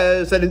Friedrich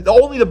says that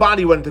only the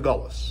body went to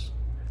gullus,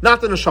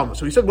 not the neshama.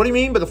 So he said, what do you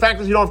mean? But the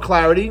fact is you don't have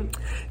clarity?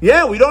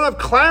 Yeah, we don't have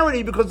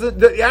clarity because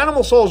the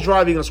animal soul is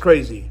driving us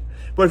crazy.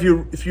 But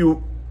if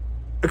you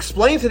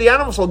explain to the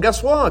animal soul,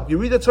 guess what? You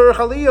read the tzorech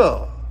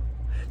aliyah.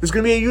 There's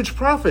going to be a huge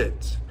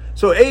profit.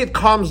 So A, it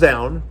calms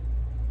down,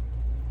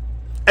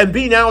 and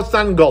B, now it's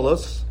not in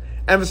gullus.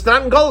 And if it's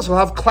not in gullus, it'll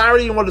have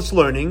clarity in what it's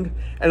learning,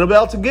 and it'll be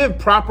able to give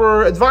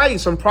proper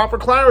advice and proper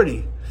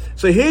clarity.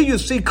 So here you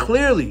see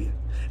clearly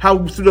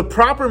how through the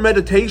proper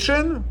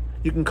meditation,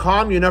 you can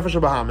calm your nefesh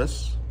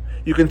habahamis,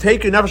 you can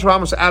take your nefesh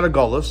habahamis out of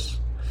gullus,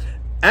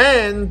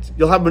 and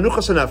you'll have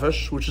menuchas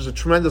nefesh, which is a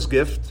tremendous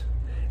gift,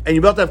 and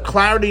you'll be able to have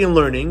clarity in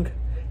learning,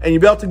 and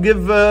you'll be able to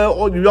give,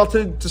 you'll be able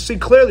to see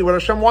clearly what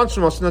Hashem wants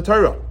from us in the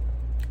Torah.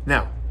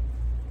 Now,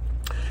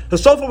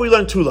 so far we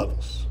learned two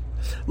levels.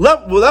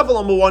 Level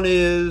number one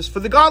is for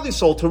the godly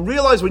soul to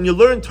realize when you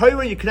learn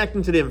Torah, you're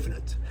connecting to the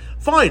infinite.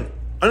 Fine,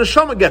 a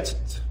neshama gets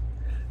it.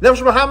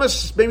 Nefesh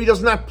Bahamas maybe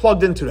does not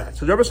plugged into that.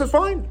 So the Rebbe said,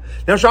 fine.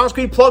 Nefesh Bahamas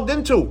can be plugged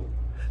into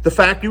the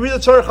fact you read the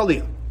tzorech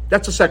aliyah.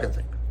 That's the second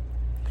thing.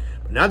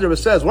 But now the Rebbe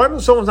says, what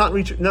if someone's not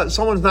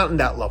in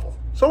that level?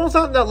 Someone's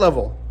not in that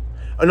level.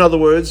 In other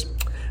words,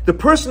 the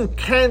person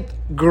can't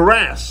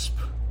grasp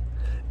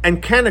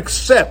and can't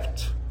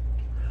accept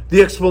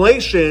the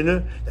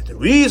explanation that the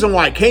reason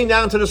why I came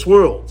down to this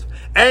world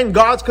and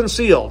God's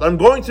concealed, I'm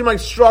going through my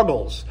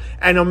struggles,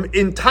 and I'm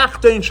in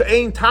tachtein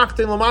she'ein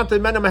tachtein lamata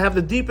menem, I have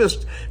the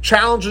deepest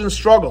challenges and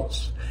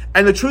struggles.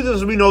 And the truth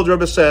is, we know the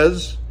Rebbe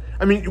says,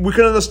 I mean, we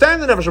can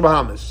understand the Nefesh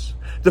Bahamas.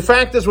 The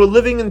fact is we're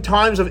living in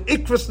times of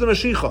Ikvus the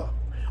Mashiach,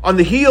 on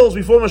the heels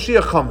before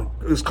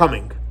Mashiach is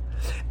coming.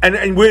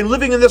 And we're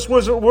living in this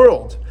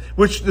world,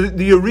 which the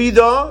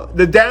Yerida,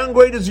 the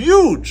downgrade is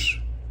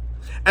huge.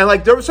 And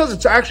like the Rebbe says,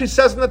 it actually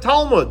says in the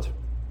Talmud.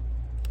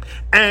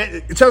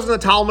 And it says in the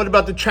Talmud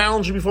about the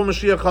challenge before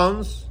Mashiach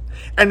comes.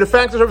 And the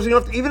fact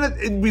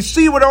is, we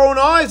see with our own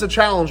eyes the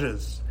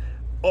challenges.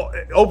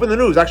 Open the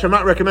news. Actually, I'm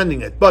not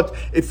recommending it. But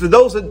if for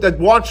those that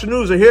watch the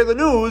news or hear the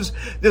news,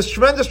 there's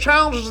tremendous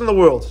challenges in the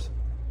world.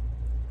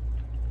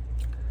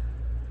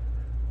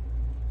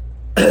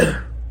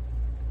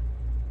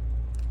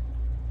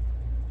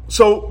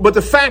 So, but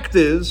the fact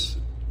is,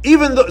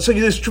 even though, so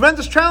there's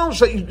tremendous challenge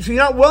that you're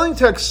not willing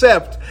to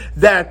accept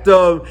that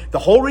the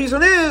whole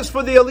reason is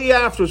for the Aliyah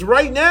afterwards.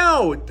 Right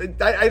now,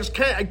 I just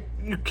can't,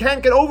 you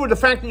can't get over the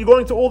fact that you're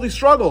going through all these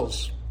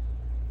struggles.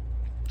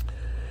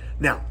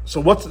 Now,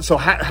 so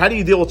how do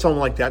you deal with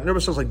someone like that?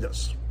 Nervous says like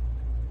this.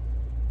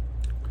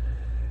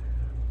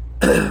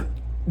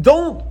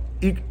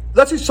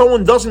 Let's say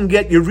someone doesn't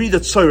get Yerida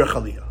Tzorech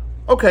Aliyah.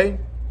 Okay.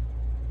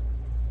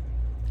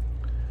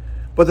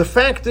 But the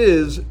fact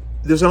is,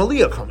 there's an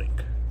Aliyah coming.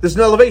 There's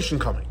an elevation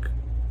coming.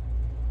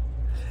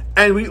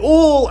 And we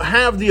all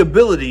have the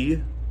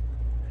ability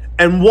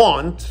and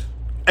want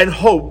and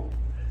hope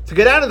to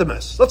get out of the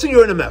mess. Let's say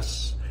you're in a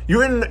mess.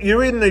 You're in a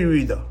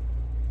Yerida.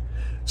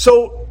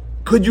 So,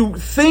 could you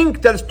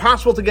think that it's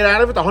possible to get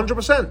out of it?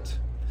 100%.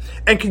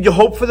 And can you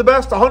hope for the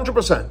best?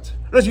 100%.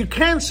 Because you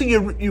can't see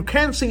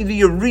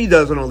the Yerida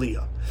as an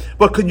Aliyah.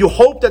 But could you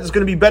hope that there's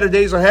going to be better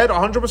days ahead?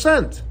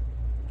 100%.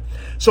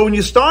 So when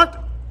you start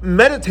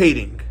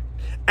meditating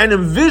and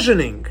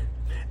envisioning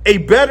a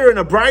better and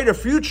a brighter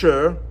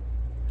future,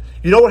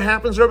 you know what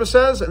happens, Rebbe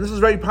says? And this is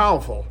very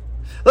powerful.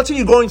 Let's say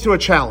you're going through a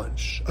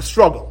challenge, a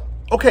struggle.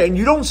 Okay, and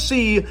you don't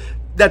see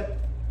that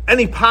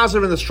any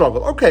positive in the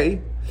struggle.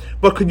 Okay,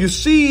 but could you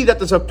see that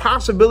there's a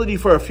possibility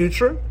for a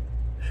future?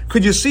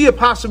 Could you see a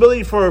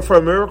possibility for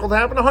a miracle to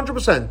happen?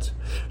 100%.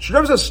 So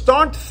Rebbe says,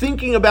 start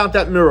thinking about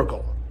that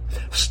miracle.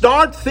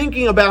 Start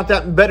thinking about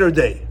that better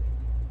day.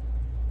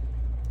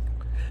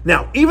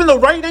 Now, even though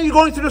right now you're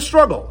going through the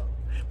struggle,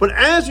 but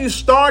as you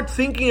start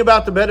thinking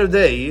about the better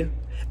day,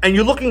 and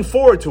you're looking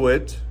forward to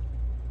it,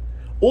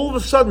 all of a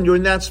sudden you're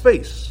in that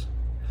space.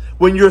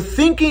 When you're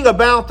thinking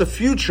about the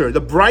future, the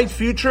bright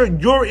future,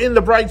 you're in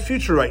the bright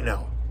future right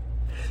now.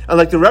 And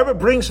like the Rebbe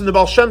brings in the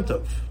Baal Shem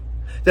Tov,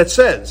 that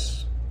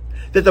says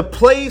that the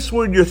place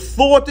where your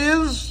thought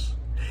is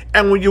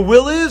and where your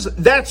will is,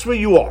 that's where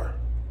you are.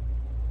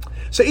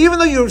 So even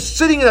though you're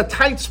sitting in a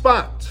tight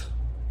spot,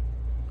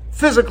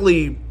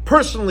 physically,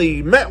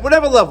 personally,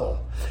 whatever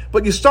level,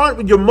 but you start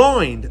with your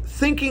mind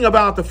thinking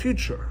about the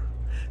future,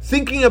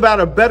 thinking about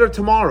a better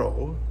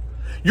tomorrow,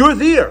 you're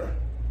there.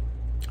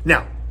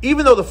 Now,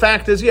 even though the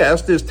fact is,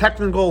 yes, there's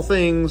technical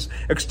things,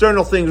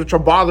 external things which are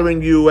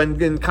bothering you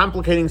and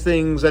complicating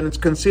things and it's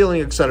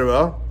concealing,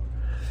 etc.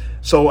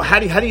 So how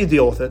do you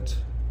deal with it?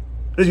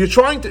 Because you're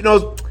trying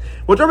to,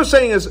 what Rebbe is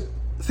saying is,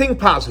 think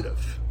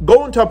positive.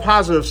 Go into a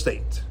positive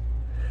state.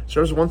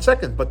 So just 1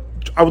 second, but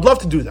I would love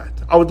to do that.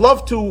 I would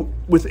love to,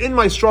 within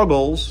my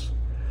struggles,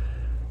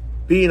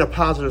 be in a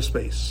positive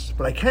space.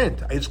 But I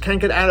can't. I just can't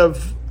get out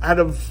of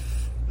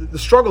the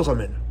struggles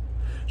I'm in.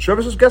 So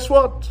Rebbe says, guess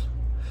what?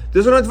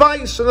 There's an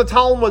advice in the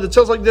Talmud that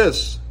says like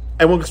this,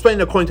 and we'll explain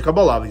it according to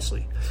Kabbalah,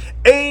 obviously.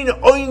 Ein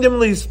oindim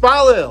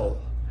lispalel.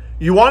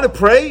 You want to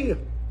pray?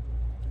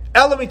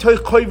 Ela mitoch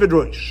kovid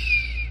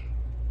rosh.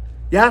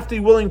 You have to be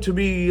willing to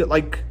be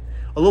like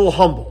a little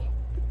humble.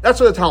 That's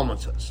what the Talmud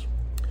says.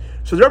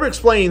 So the Rebbe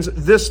explains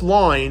this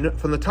line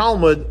from the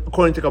Talmud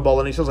according to Kabbalah,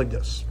 and he says like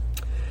this.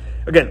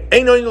 Again,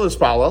 Ein oindim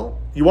lispalel.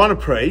 You want to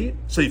pray.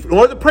 So in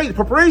order to pray, the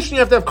preparation, you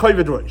have to have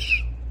kovid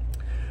rosh.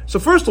 So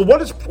first of all,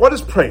 what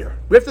is prayer?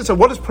 We have to say,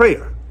 what is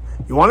prayer?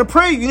 You want to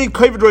pray, you need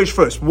kovid rosh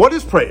first. What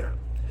is prayer?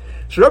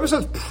 So Rebbe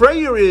says,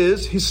 prayer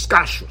is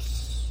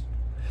hiskashus.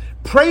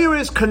 Prayer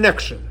is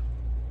connection.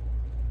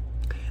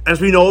 As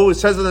we know, it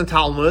says in the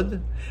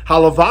Talmud,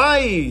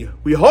 halavai,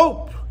 we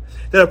hope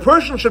that a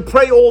person should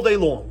pray all day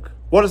long.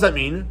 What does that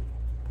mean?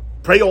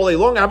 Pray all day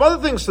long? I have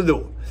other things to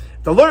do.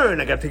 To learn,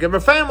 I got to take care of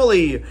a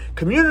family,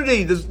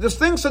 community, there's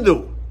things to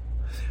do.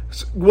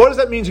 So what does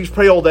that mean, you should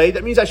pray all day?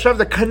 That means I should have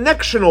the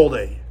connection all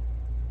day.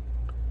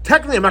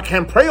 Technically, I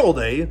can't pray all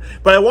day,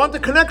 but I want the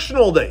connection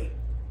all day.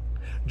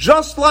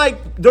 Just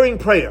like during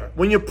prayer.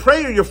 When you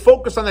pray, you're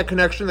focused on that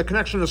connection. The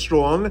connection is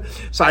strong.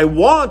 So I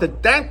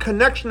want that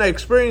connection I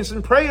experience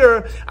in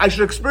prayer, I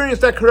should experience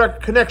that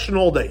correct connection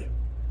all day.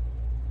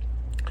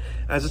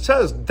 As it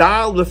says,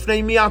 Dal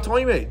lifnei mi'at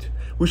oimed.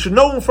 We should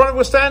know in front of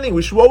we're standing.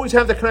 We should always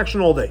have the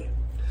connection all day.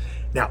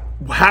 Now,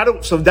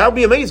 so that would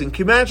be amazing.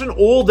 Can you imagine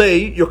all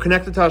day you're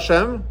connected to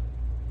Hashem?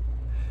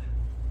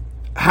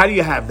 How do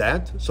you have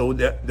that? So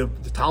the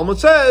Talmud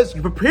says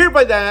you prepare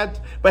by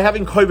that by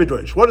having kovid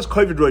rosh. What does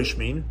kovid rosh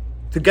mean?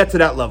 To get to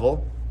that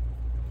level.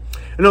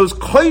 And those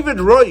kovid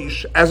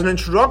rosh, as an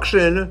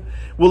introduction,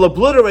 will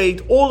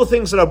obliterate all the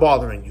things that are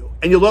bothering you.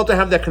 And you'll be able to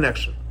have that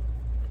connection.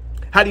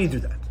 How do you do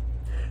that?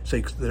 So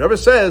the Rebbe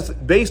says,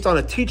 based on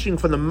a teaching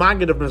from the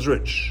Maggid of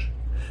Mezrich,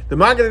 The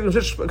Maggid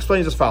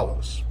explains as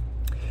follows.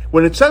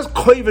 When it says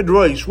kovid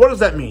roish, what does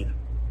that mean?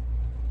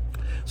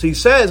 So he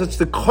says it's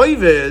the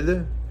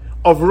kovid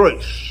of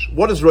roish.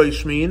 What does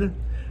roish mean?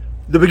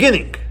 The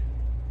beginning.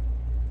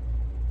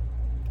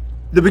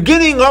 The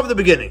beginning of the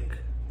beginning.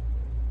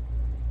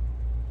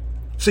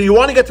 So you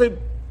want to get to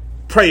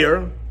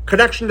prayer,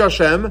 connection to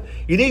Hashem,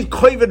 you need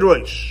kovid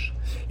roish.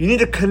 You need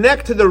to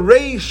connect to the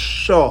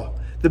reisha,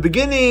 the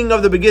beginning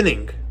of the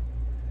beginning.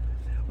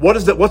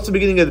 What's the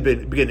beginning of the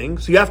beginning?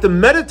 So you have to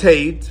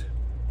meditate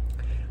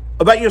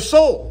about your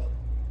soul.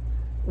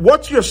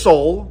 What's your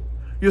soul?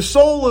 Your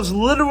soul is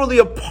literally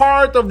a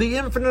part of the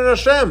infinite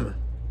Hashem.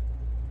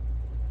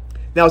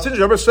 Now, since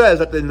Rebbe says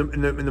that in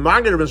the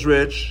Maggid is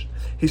rich,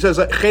 he says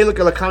that chelik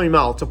elakam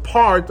imal, it's a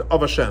part of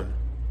Hashem.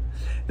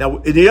 Now,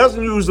 he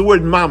doesn't use the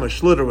word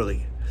mamish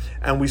literally,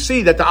 and we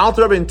see that the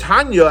Alter Rebbe in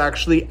Tanya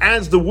actually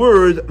adds the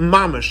word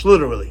mamish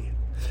literally.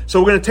 So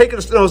we're going to take it.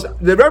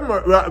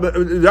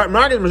 The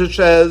Maggid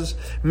says,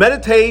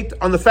 meditate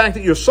on the fact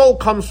that your soul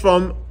comes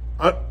from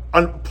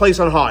a place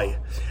on high.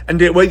 And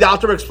the way the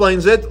Alter Rebbe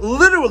explains it,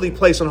 literally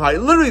place on high.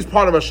 It literally is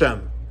part of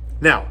Hashem.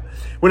 Now,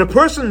 when a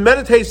person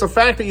meditates the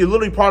fact that you're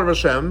literally part of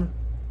Hashem,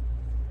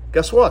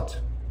 guess what?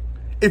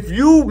 If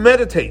you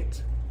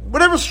meditate,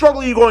 whatever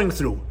struggle you're going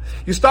through,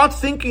 you start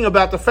thinking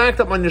about the fact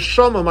that my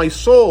neshama, my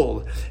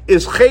soul,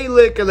 is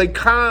chelik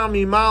elekam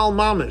imal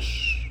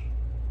mamish,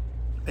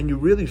 and you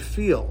really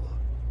feel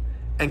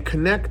and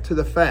connect to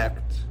the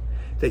fact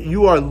that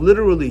you are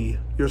literally,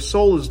 your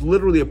soul is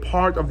literally a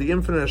part of the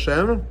infinite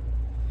Hashem,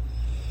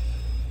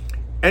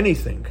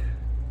 anything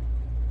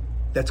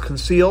that's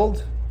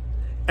concealed,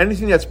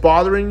 anything that's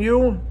bothering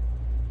you,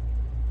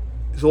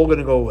 is all going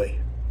to go away.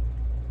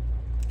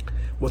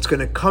 What's going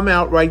to come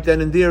out right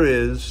then and there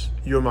is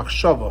your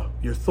machshava,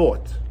 your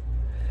thought.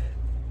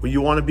 Where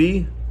you want to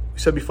be, we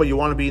said before, you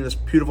want to be in this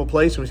beautiful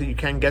place, and we said you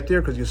can't get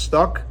there because you're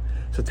stuck.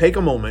 So take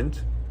a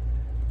moment,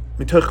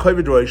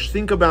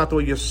 think about the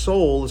way your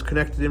soul is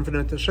connected to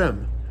infinite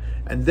Hashem.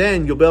 And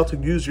then you'll be able to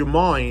use your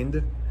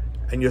mind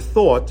and your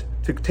thought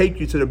to take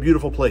you to the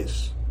beautiful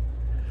place.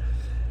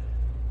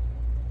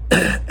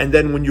 And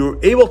then when you're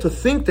able to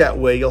think that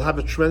way, you'll have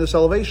a tremendous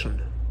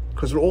elevation.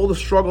 Because with all the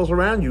struggles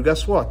around you,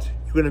 guess what?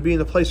 You're going to be in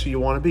the place where you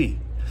want to be.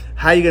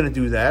 How are you going to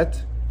do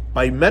that?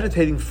 By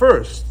meditating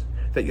first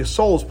that your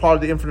soul is part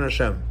of the infinite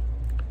Hashem.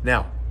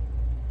 Now,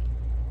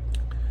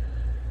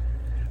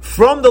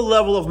 from the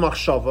level of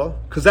machshava,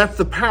 because that's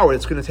the power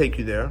that's going to take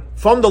you there,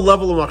 from the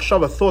level of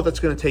machshava, thought that's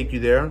going to take you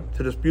there,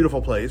 to this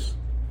beautiful place.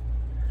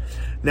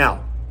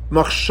 Now,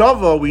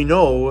 machshava, we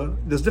know,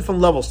 there's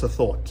different levels to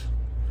thought.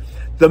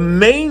 The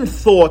main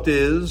thought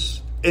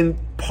is in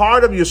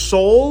part of your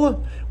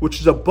soul,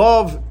 which is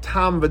above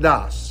tam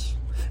v'das.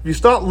 If you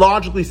start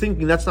logically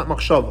thinking, that's not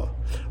machshava.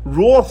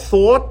 Raw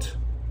thought,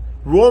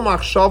 raw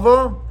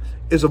machshava,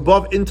 is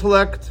above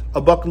intellect,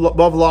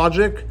 above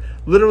logic,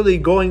 literally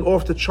going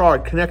off the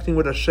chart, connecting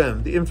with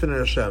Hashem, the infinite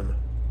Hashem.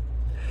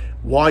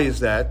 Why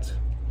is that?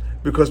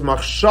 Because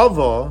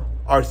machshava,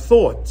 our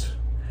thought,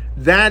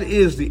 that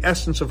is the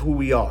essence of who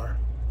we are.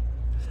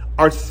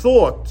 Our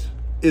thought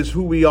is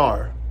who we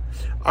are.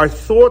 Our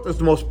thought is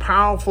the most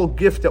powerful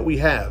gift that we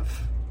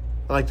have.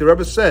 Like the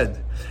Rebbe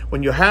said,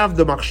 when you have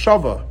the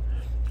machshava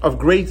of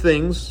great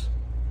things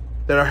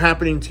that are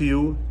happening to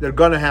you, that are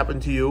going to happen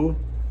to you,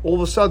 all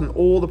of a sudden,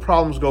 all the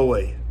problems go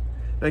away.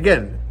 And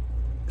again,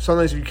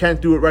 sometimes you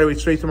can't do it right away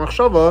straight to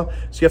machshava,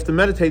 so you have to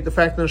meditate the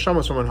fact that the neshama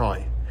is from on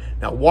high.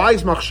 Now, why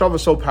is machshava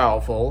so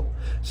powerful?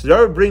 So the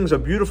Rebbe brings a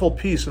beautiful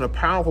piece and a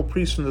powerful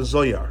piece from the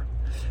Zohar.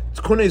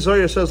 Tkune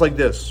Zohar says like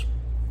this: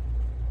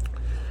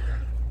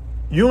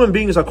 human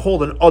beings are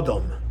called an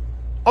Adam.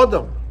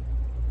 Adam.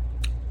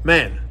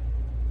 Man.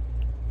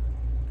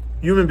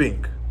 Human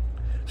being.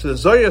 So the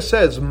Zohar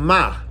says,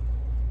 Ma.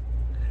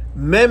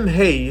 Mem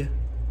Hei.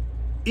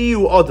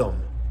 Iu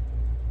Adam.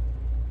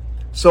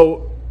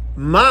 So,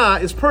 Ma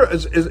is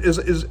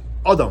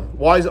Adam.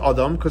 Why is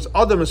Adam? Because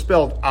Adam is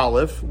spelled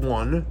Aleph,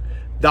 1,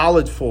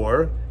 Daled,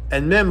 4,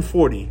 and Mem,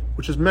 40,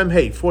 which is Mem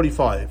Hei,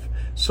 45.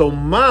 So,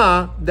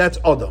 Ma, that's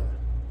Adam.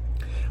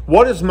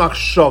 What is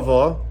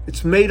machshava?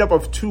 It's made up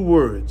of two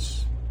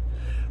words.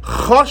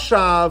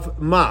 Chashav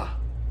ma.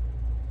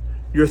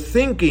 You're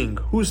thinking.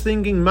 Who's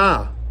thinking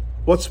ma?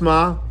 What's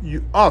ma?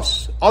 You,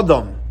 us,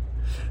 Adam.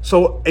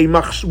 So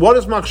what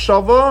is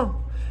machshava?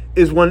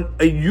 Is when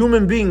a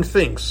human being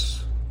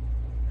thinks.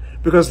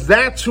 Because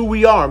that's who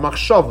we are,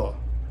 machshava.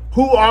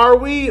 Who are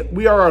we?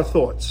 We are our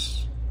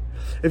thoughts.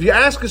 If you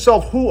ask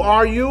yourself, who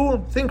are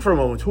you? Think for a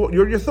moment.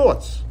 You're your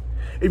thoughts.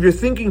 If you're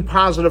thinking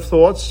positive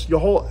thoughts,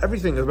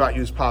 everything about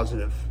you is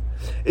positive.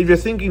 If you're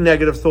thinking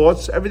negative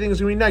thoughts, everything is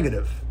going to be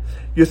negative.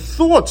 Your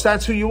thoughts,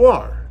 that's who you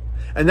are.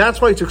 And that's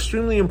why it's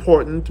extremely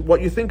important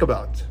what you think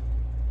about.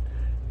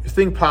 You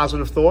think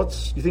positive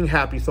thoughts, you think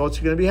happy thoughts,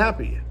 you're going to be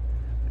happy.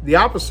 The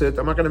opposite,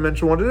 I'm not going to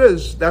mention what it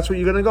is, that's where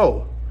you're going to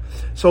go.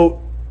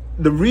 So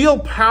the real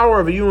power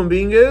of a human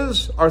being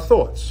is our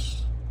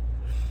thoughts.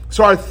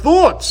 So our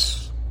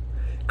thoughts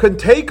can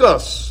take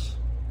us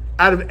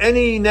out of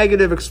any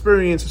negative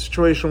experience or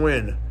situation we're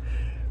in.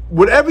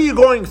 Whatever you're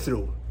going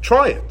through,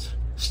 Try it.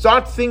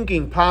 Start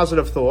thinking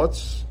positive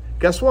thoughts.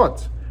 Guess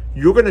what?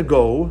 You're going to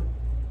go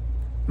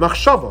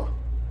machshava.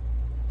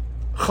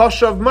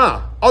 Chashav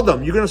ma.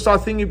 Adam. You're going to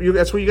start thinking,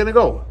 that's where you're going to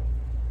go.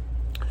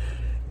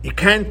 You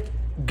can't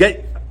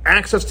get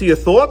access to your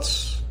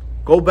thoughts?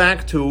 Go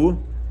back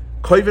to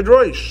kovid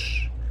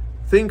roish.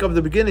 Think of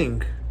the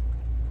beginning.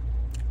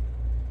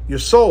 Your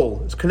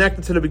soul is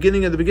connected to the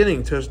beginning of the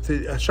beginning, to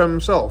Hashem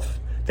himself.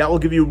 That will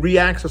give you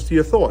re-access to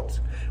your thought.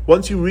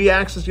 Once you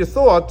re-access your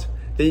thought,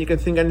 then you can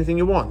think anything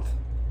you want.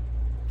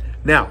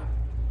 Now,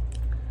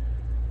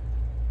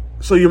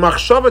 so your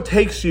machshava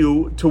takes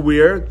you to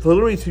where?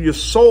 Literally to your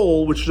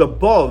soul, which is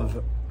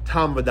above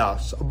tam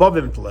vadas, above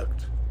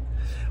intellect.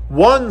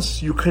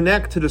 Once you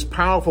connect to this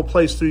powerful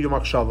place through your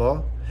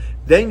machshava,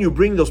 then you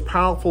bring those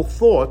powerful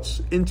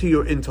thoughts into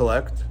your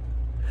intellect,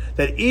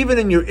 that even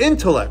in your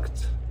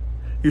intellect,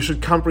 you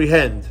should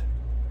comprehend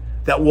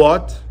that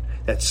what?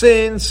 That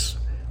since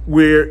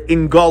we're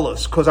in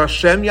Galus, because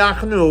Hashem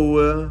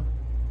Yachnu,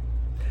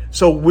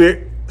 so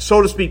we're,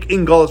 so to speak,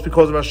 in Galus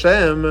because of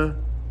Hashem,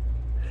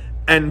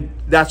 and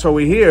that's why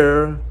we're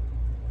here.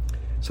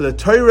 So the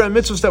Torah and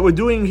mitzvahs that we're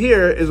doing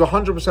here is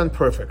 100%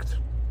 perfect.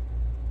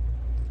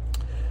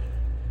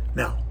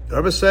 Now, the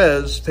Rebbe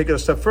says, take it a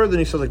step further, and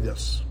he says like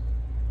this.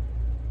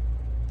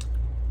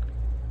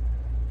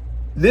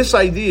 This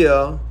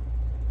idea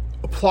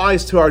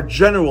applies to our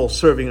general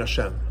serving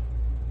Hashem.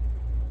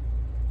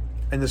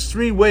 And there's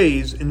three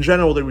ways in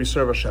general that we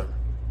serve Hashem.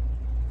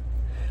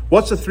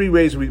 What's the three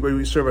ways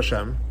we serve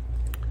Hashem?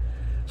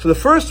 So the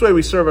first way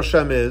we serve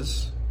Hashem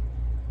is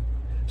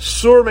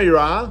Sur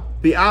Meira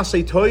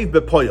Bi'asei Toiv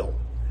Bepoil.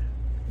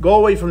 Go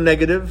away from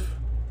negative,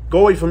 go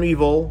away from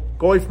evil,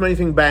 go away from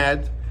anything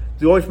bad,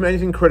 go away from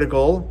anything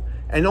critical,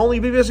 and only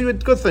be busy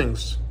with good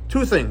things.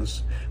 Two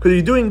things. Because if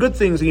you're doing good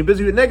things and you're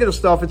busy with negative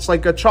stuff, it's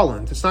like a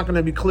chalent. It's not going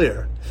to be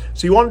clear.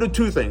 So you want to do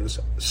two things.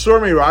 Sur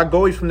Meira,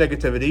 go away from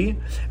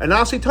negativity, and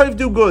Asei Toiv,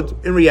 do good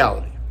in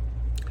reality.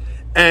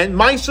 And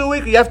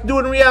Maisuik, you have to do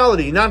it in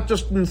reality, not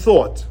just in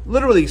thought.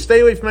 Literally,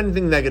 stay away from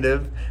anything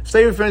negative,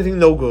 stay away from anything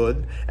no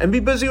good, and be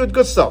busy with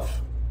good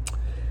stuff.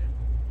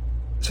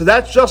 So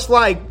that's just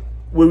like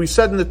where we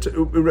said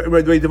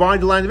where we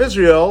divided the land of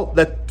Israel,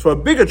 that for a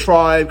bigger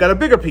tribe got a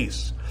bigger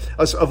piece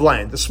of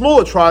land. The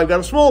smaller tribe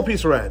got a smaller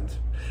piece of land.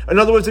 In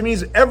other words, it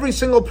means every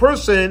single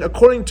person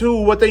according to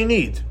what they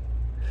need.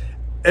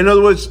 In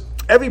other words,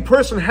 every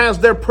person has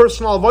their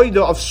personal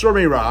avodah of Sur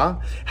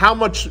Meira, how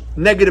much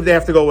negative they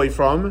have to go away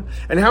from,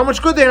 and how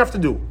much good they have to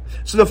do.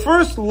 So the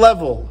first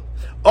level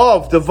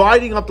of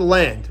dividing up the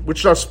land, which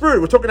is our spirit,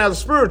 we're talking about the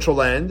spiritual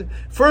land,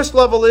 first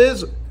level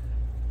is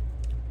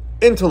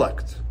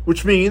intellect,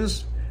 which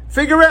means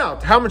figure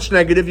out how much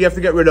negative you have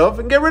to get rid of,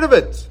 and get rid of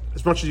it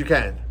as much as you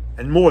can,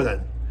 and more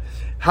than.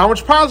 How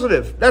much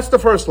positive? That's the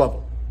first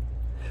level.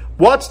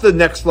 What's the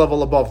next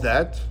level above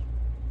that?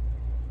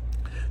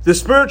 The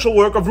spiritual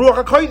work of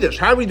Ruach HaKodesh.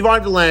 How do we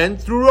divide the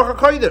land? Through Ruach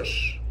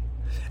HaKodesh.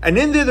 And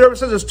in there, the Rebbe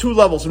says there's two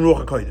levels in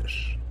Ruach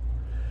HaKodesh.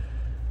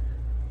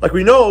 Like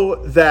we know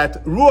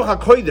that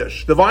Ruach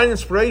HaKodesh, divine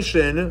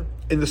inspiration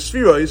in the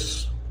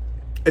spheres,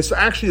 is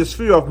actually the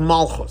sphere of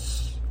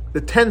Malchus,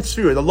 the 10th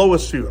sphere, the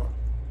lowest sphere.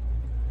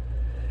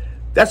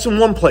 That's in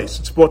one place.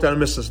 It's brought down in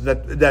Mishnah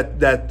that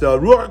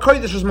Ruach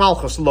HaKodesh is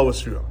Malchus, the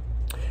lowest sphere.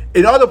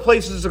 In other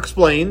places, it's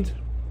explained.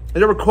 And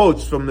there were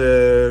quotes from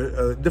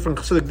the different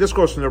Chassidic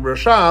discourse from the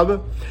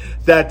Rashab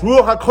that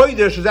Ruach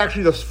HaKodesh is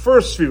actually the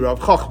first sphere of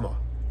Chachma.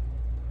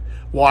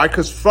 Why?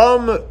 Because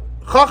from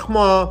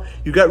Chachma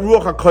you get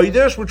Ruach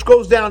HaKodesh, which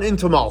goes down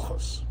into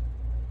Malchus.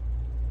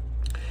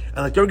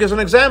 And like there gives an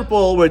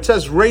example where it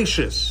says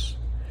Rashis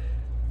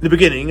in the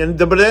beginning,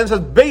 but then it says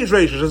Beis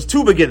Rashis. There's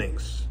two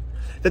beginnings.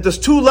 That there's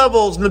two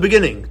levels in the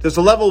beginning. There's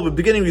a level of the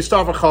beginning where you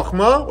start with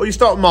Chachma or you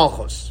start with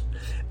Malchus.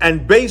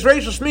 And Beis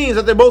Rashis means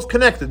that they're both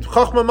connected.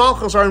 Chachma and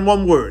Malchus are in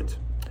one word.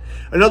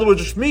 In other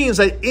words, which means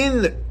that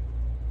in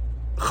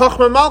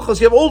Chachma and Malchus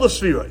you have all the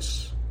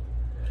spheres.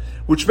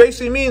 Which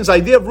basically means the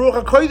idea of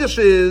Ruach HaKodesh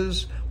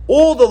is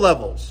all the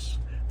levels,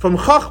 from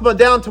Chachma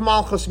down to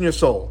Malchus in your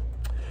soul.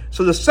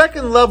 So the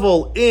second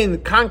level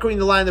in conquering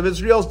the land of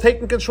Israel is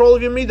taking control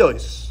of your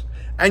midos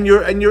and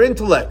your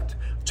intellect,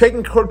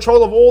 taking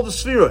control of all the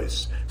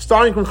spheres,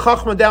 starting from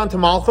Chachma down to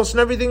Malchus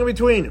and everything in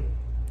between.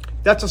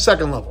 That's the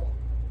second level.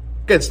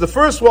 Okay, so the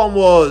first one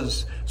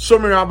was Sur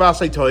Meira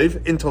B'asei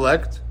Toiv,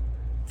 intellect,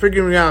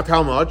 figuring out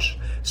how much.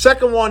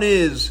 Second one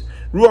is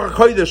Ruach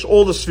HaKodesh,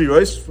 all the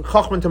spheres,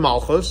 Chachma to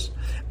Malchus.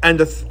 And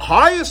the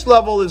highest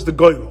level is the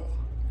Goyrol.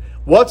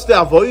 What's the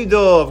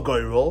avodah of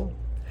Goyrol?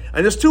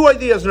 And there's two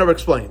ideas Rebbe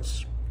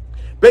explains,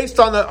 based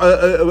on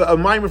a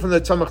mimer from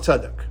the Tzemach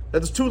Tzedek.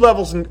 There's two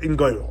levels in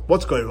Goyrol.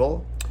 What's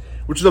Goyrol?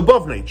 Which is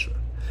above nature.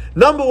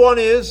 Number one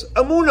is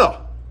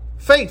Amunah,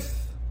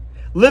 faith.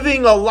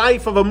 Living a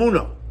life of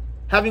Amunah.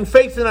 Having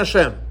faith in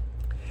Hashem.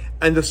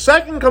 And the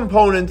second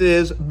component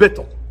is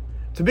bittul,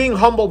 to being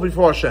humble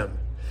before Hashem.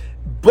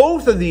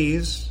 Both of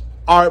these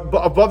are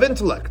above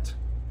intellect.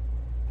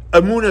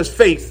 Amunah is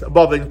faith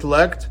above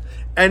intellect,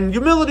 and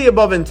humility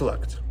above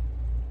intellect.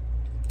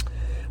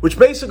 which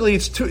basically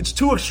it's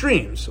two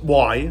extremes.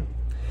 Why?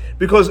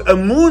 Because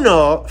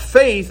Emunah,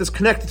 faith, is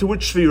connected to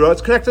which sphere?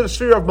 It's connected to the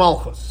sphere of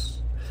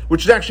Malchus,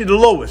 which is actually the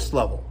lowest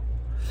level.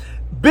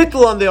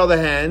 Bittul, on the other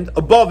hand,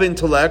 above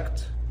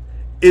intellect,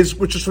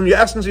 which is from your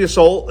essence of your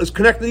soul, is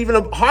connected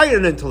even higher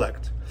than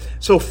intellect.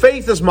 So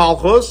faith is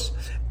Malchus,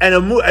 and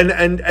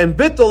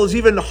Bittul is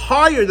even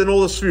higher than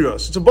all the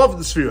spheres. It's above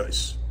the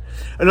spheres.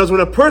 In other words,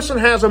 when a person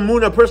has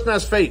Emunah, a person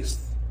has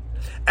faith,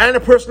 and a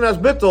person has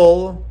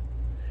Bittul,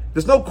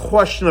 there's no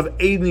question of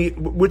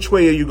which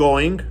way are you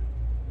going.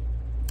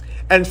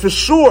 And for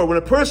sure, when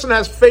a person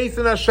has faith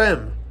in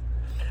Hashem,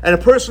 and a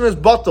person is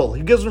Batal,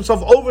 he gives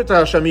himself over to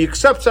Hashem, he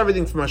accepts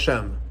everything from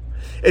Hashem,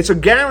 it's a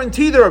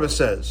guarantee, the Rebbe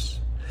says,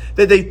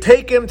 that they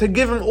take him to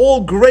give him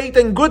all great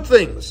and good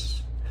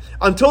things,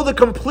 until the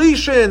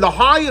completion, the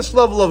highest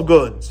level of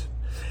good.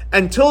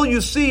 Until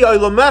you see,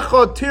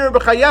 Oylamecha Tir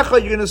B'chayecha,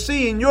 you're going to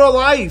see in your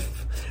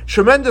life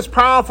tremendous,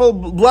 powerful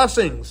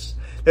blessings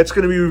that's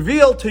going to be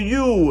revealed to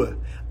you.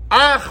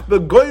 Ach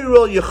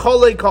B'goyrel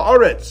Yecholei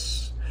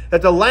Ka'aretz,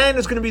 that the land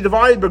is going to be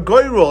divided by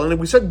Goyrel, and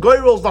we said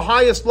Goyrel is the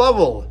highest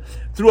level,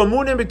 through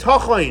Amunim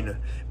B'Tachayin,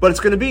 but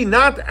it's going to be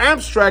not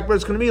abstract, but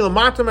it's going to be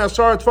Lamatam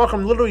Asar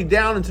Tvachim, literally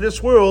down into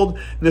this world,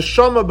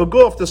 Neshama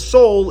B'Guf, the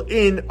soul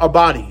in a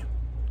body.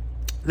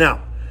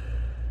 Now,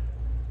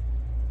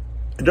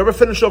 and Rebbe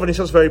finished off and he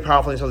says very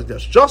powerful, he says like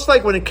this: just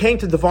like when it came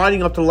to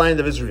dividing up the land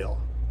of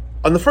Israel,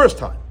 on the first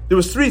time, there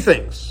was three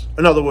things.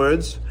 In other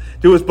words,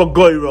 there was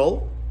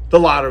B'Goyrel, the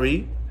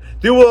lottery,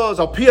 there was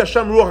Al Pi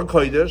Hashem Ruach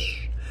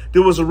HaKodesh,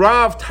 there was a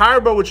Rav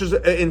Tarba, which is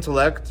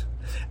intellect,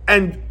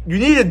 and you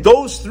needed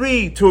those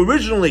three to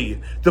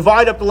originally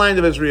divide up the land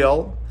of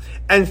Israel.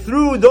 And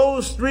through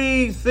those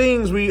three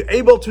things, we were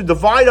able to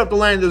divide up the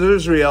land of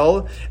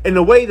Israel in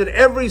a way that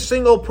every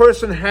single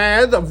person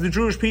of the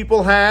Jewish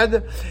people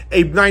had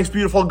a nice,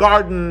 beautiful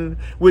garden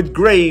with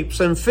grapes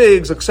and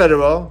figs,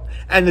 etc.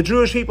 And the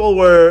Jewish people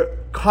were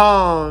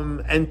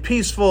calm and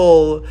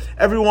peaceful,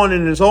 everyone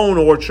in his own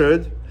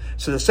orchard.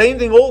 So the same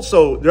thing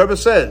also, the Rebbe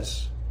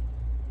says,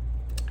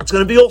 it's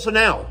going to be also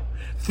now.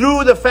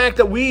 Through the fact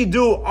that we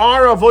do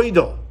our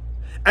avodah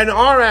and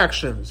our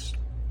actions.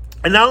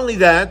 And not only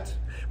that,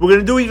 we're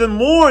going to do even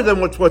more than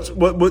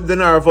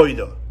than our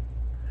avodah.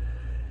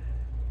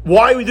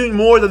 Why are we doing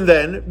more than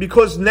then?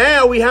 Because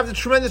now we have the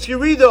tremendous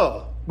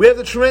Yerida. We have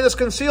the tremendous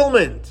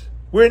concealment.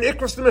 We're in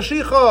Ikras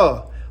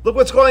Mashiach. Look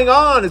what's going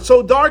on. It's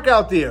so dark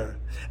out there.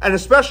 And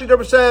especially, the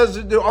Rebbe says,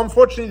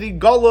 unfortunately, the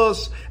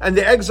galus and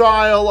the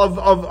exile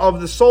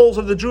of the souls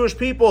of the Jewish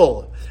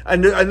people,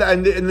 and the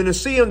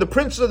Nesiim, the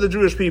princes of the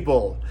Jewish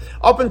people,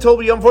 up until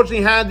we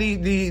unfortunately had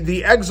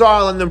the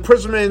exile and the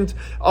imprisonment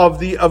of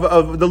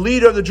the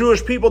leader of the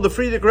Jewish people, the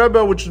Frierdiker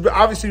Rebbe, which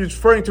obviously he was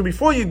referring to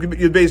before Yud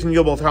Beis and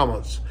Yubal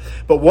Talmud.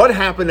 But what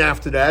happened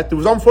after that?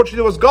 Unfortunately,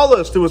 there was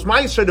galus, there was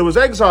Meiser, there was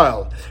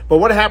exile. But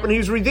what happened? He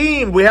was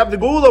redeemed. We have the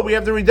Gula, we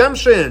have the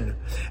redemption.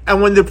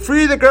 And when the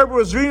Frierdiker Rebbe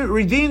was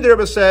redeemed, the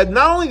Rebbe said,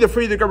 not only the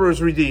Frierdiker Rebbe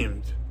was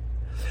redeemed,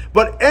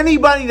 but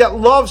anybody that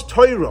loves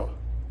Torah,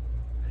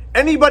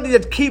 anybody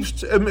that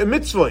keeps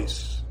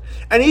mitzvahs,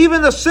 and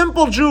even a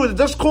simple Jew,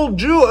 that's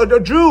called a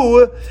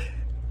Jew,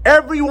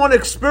 everyone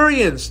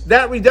experienced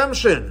that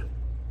redemption.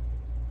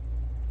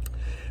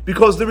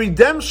 Because the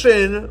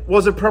redemption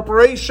was a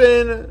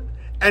preparation,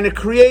 and it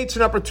creates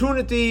an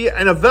opportunity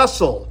and a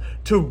vessel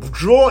to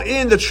draw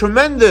in the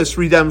tremendous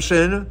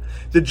redemption,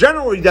 the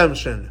general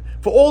redemption,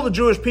 for all the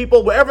Jewish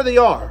people, wherever they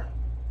are.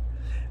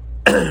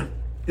 That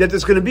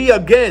there's going to be,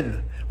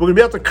 again, we're going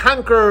to be able to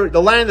conquer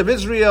the land of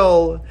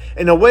Israel.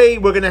 In a way,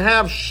 we're going to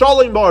have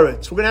Shalom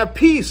Baretz. We're going to have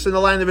peace in the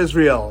land of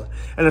Israel.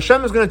 And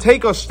Hashem is going to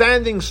take us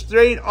standing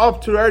straight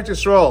up to Eretz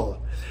Yisrael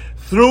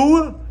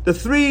through the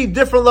three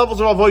different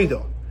levels of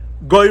Avodah.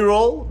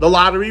 Goyrol, the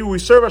lottery, we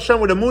serve Hashem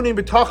with Amunim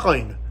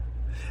B'Tachayin,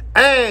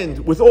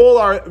 and with all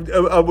our,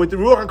 with the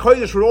Ruach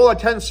HaKodesh, with all our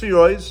 10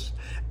 spheres,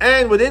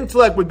 and with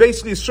intellect, with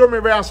basically Surmei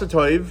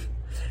V'Asatoiv.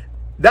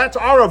 That's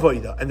our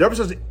Avodah. And the Rebbe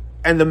says,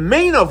 and the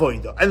main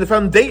avodah, and the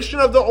foundation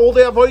of all the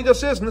avodah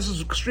is, and this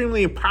is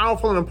extremely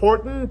powerful and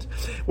important,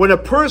 when a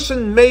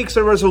person makes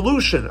a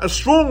resolution, a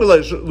strong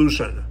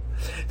resolution,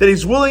 that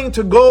he's willing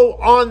to go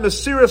on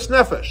Mesiras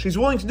Nefesh, he's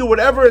willing to do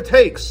whatever it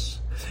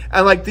takes,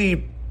 and like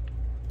the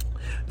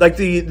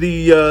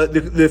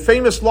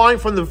famous line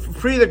from the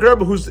Frierdiker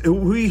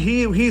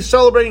Rebbe, he's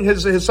celebrating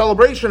his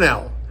celebration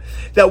now.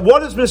 That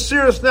what does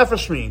Mesiras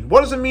Nefesh mean?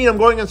 What does it mean? I'm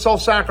going in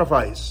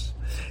self-sacrifice.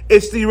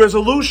 It's the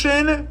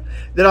resolution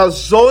that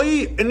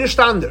azoi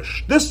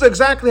nishtanders. This is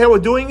exactly how we're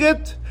doing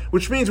it,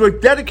 which means we're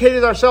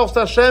dedicated ourselves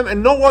to Hashem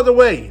and no other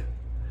way.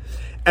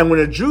 And when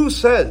a Jew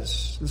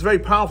says, it's very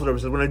powerful,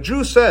 when a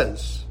Jew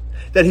says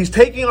that he's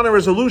taking on a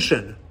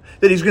resolution,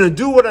 that he's going to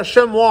do what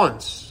Hashem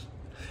wants,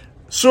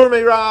 Sur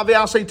Meira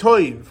V'Asei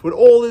Toiv, with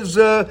all his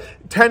 10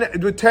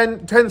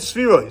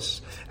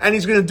 spheros, and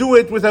he's going to do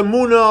it with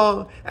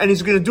Emunah, and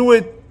he's going to do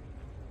it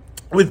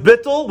with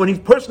Bittul, when a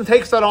person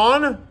takes that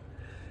on,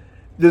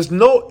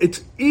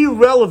 it's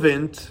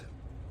irrelevant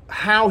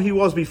how he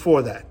was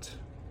before that.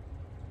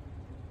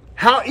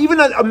 How, even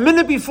a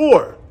minute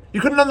before,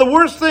 you could have done the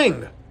worst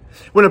thing.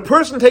 When a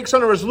person takes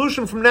on a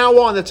resolution from now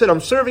on, that's it,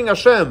 I'm serving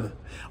Hashem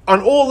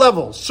on all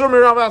levels,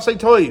 Surmei Rav Asay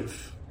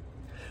Toiv,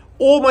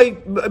 all my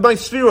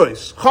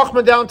spheroids,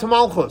 Chachma down to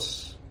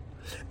Malchus,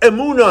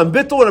 Emunah and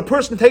Bittul, when a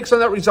person takes on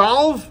that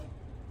resolve,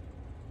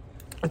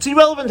 it's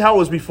irrelevant how it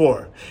was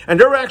before. And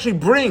there actually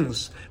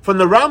brings from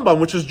the Rambam,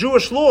 which is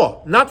Jewish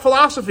law, not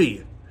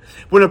philosophy.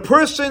 When a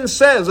person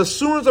says, as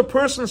soon as a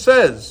person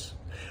says,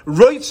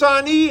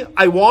 Roitzani,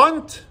 I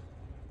want,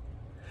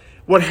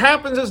 what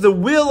happens is the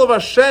will of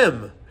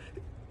Hashem,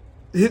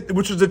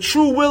 which is the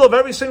true will of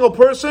every single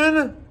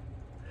person,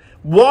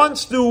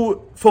 wants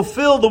to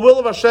fulfill the will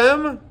of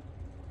Hashem,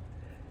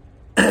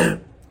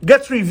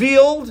 gets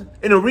revealed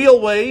in a real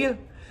way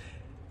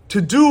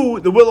to do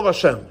the will of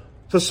Hashem.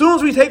 So as soon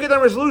as we take it on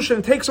resolution,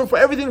 it takes over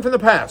everything from the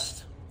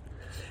past.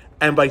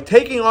 And by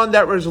taking on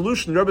that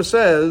resolution, the Rebbe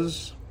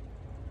says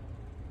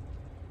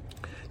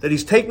that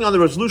he's taking on the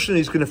resolution,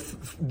 he's going to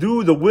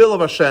do the will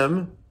of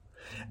Hashem.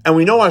 And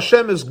we know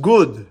Hashem is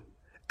good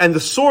and the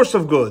source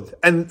of good.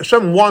 And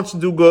Hashem wants to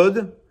do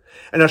good.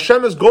 And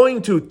Hashem is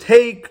going to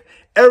take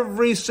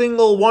every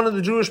single one of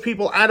the Jewish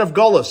people out of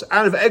Gullus,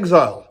 out of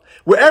exile,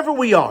 wherever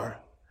we are.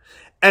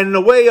 And in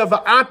a way of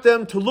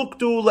Atem to look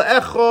to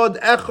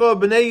Le'echad, Echad,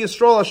 B'nai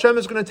Yisrael, Hashem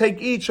is going to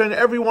take each and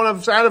every one of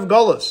us out of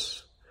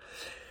Gullus.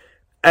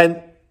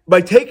 And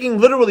by taking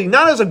literally,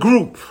 not as a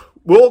group,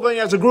 we're all going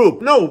as a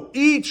group. No,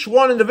 each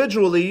one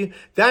individually,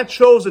 that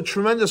shows a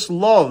tremendous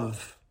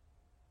love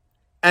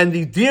and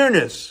the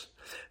dearness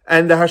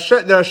and that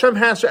Hashem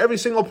has for every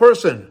single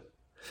person.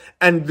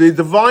 And the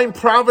divine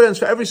providence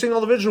for every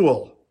single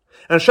individual.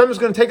 And Hashem is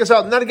going to take us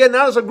out, not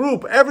as a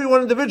group,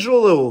 everyone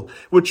individual,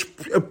 which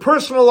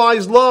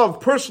personalized love,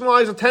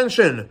 personalized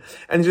attention.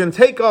 And He's going to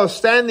take us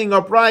standing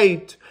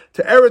upright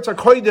to Eretz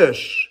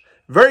HaKodesh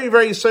very,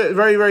 very,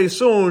 very, very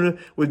soon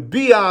with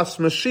Bias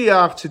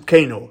Mashiach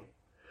Tzidkenu.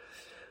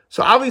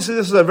 So obviously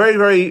this is a very,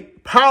 very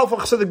powerful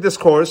Chassidic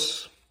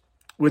discourse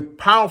with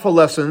powerful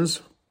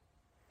lessons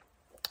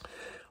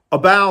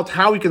about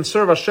how we can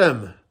serve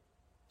Hashem.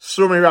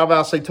 Surmei Rav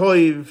Asay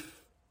Toiv,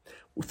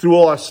 through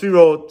all our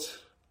sfirot,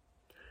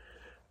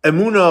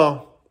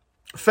 Emunah,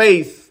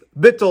 faith,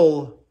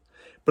 Bittul.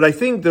 But I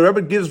think the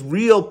Rebbe gives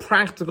real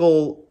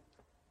practical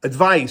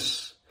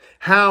advice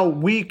how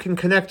we can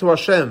connect to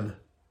Hashem.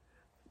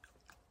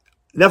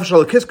 Nefesh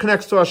HaLekis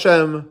connects to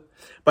Hashem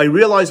by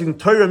realizing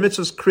Torah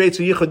mitzvahs creates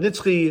a yichud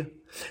nitzchi.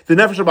 The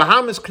Nefesh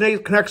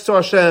HaBahamis connects to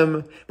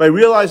Hashem by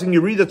realizing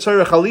you read the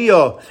Tzorech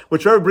Aliyah,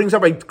 which Rebbe brings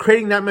up by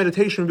creating that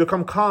meditation, we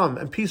become calm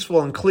and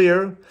peaceful and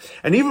clear.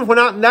 And even if we're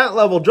not in that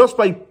level, just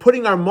by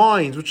putting our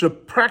minds, which is a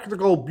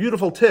practical,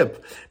 beautiful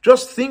tip,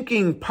 just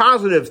thinking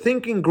positive,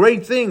 thinking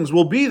great things,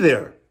 will be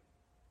there.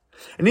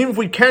 And even if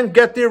we can't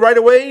get there right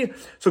away,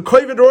 so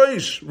Kovid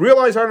Roish,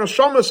 realize our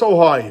neshama is so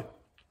high,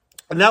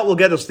 and that will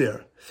get us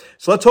there.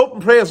 So let's hope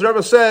and pray, as the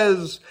Rebbe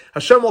says,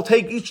 Hashem will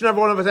take each and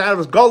every one of us out of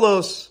his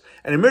galus.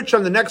 And in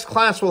Mircham, the next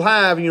class we'll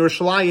have in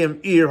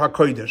Yerushalayim Ir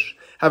HaKodesh.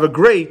 Have a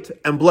great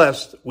and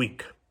blessed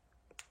week.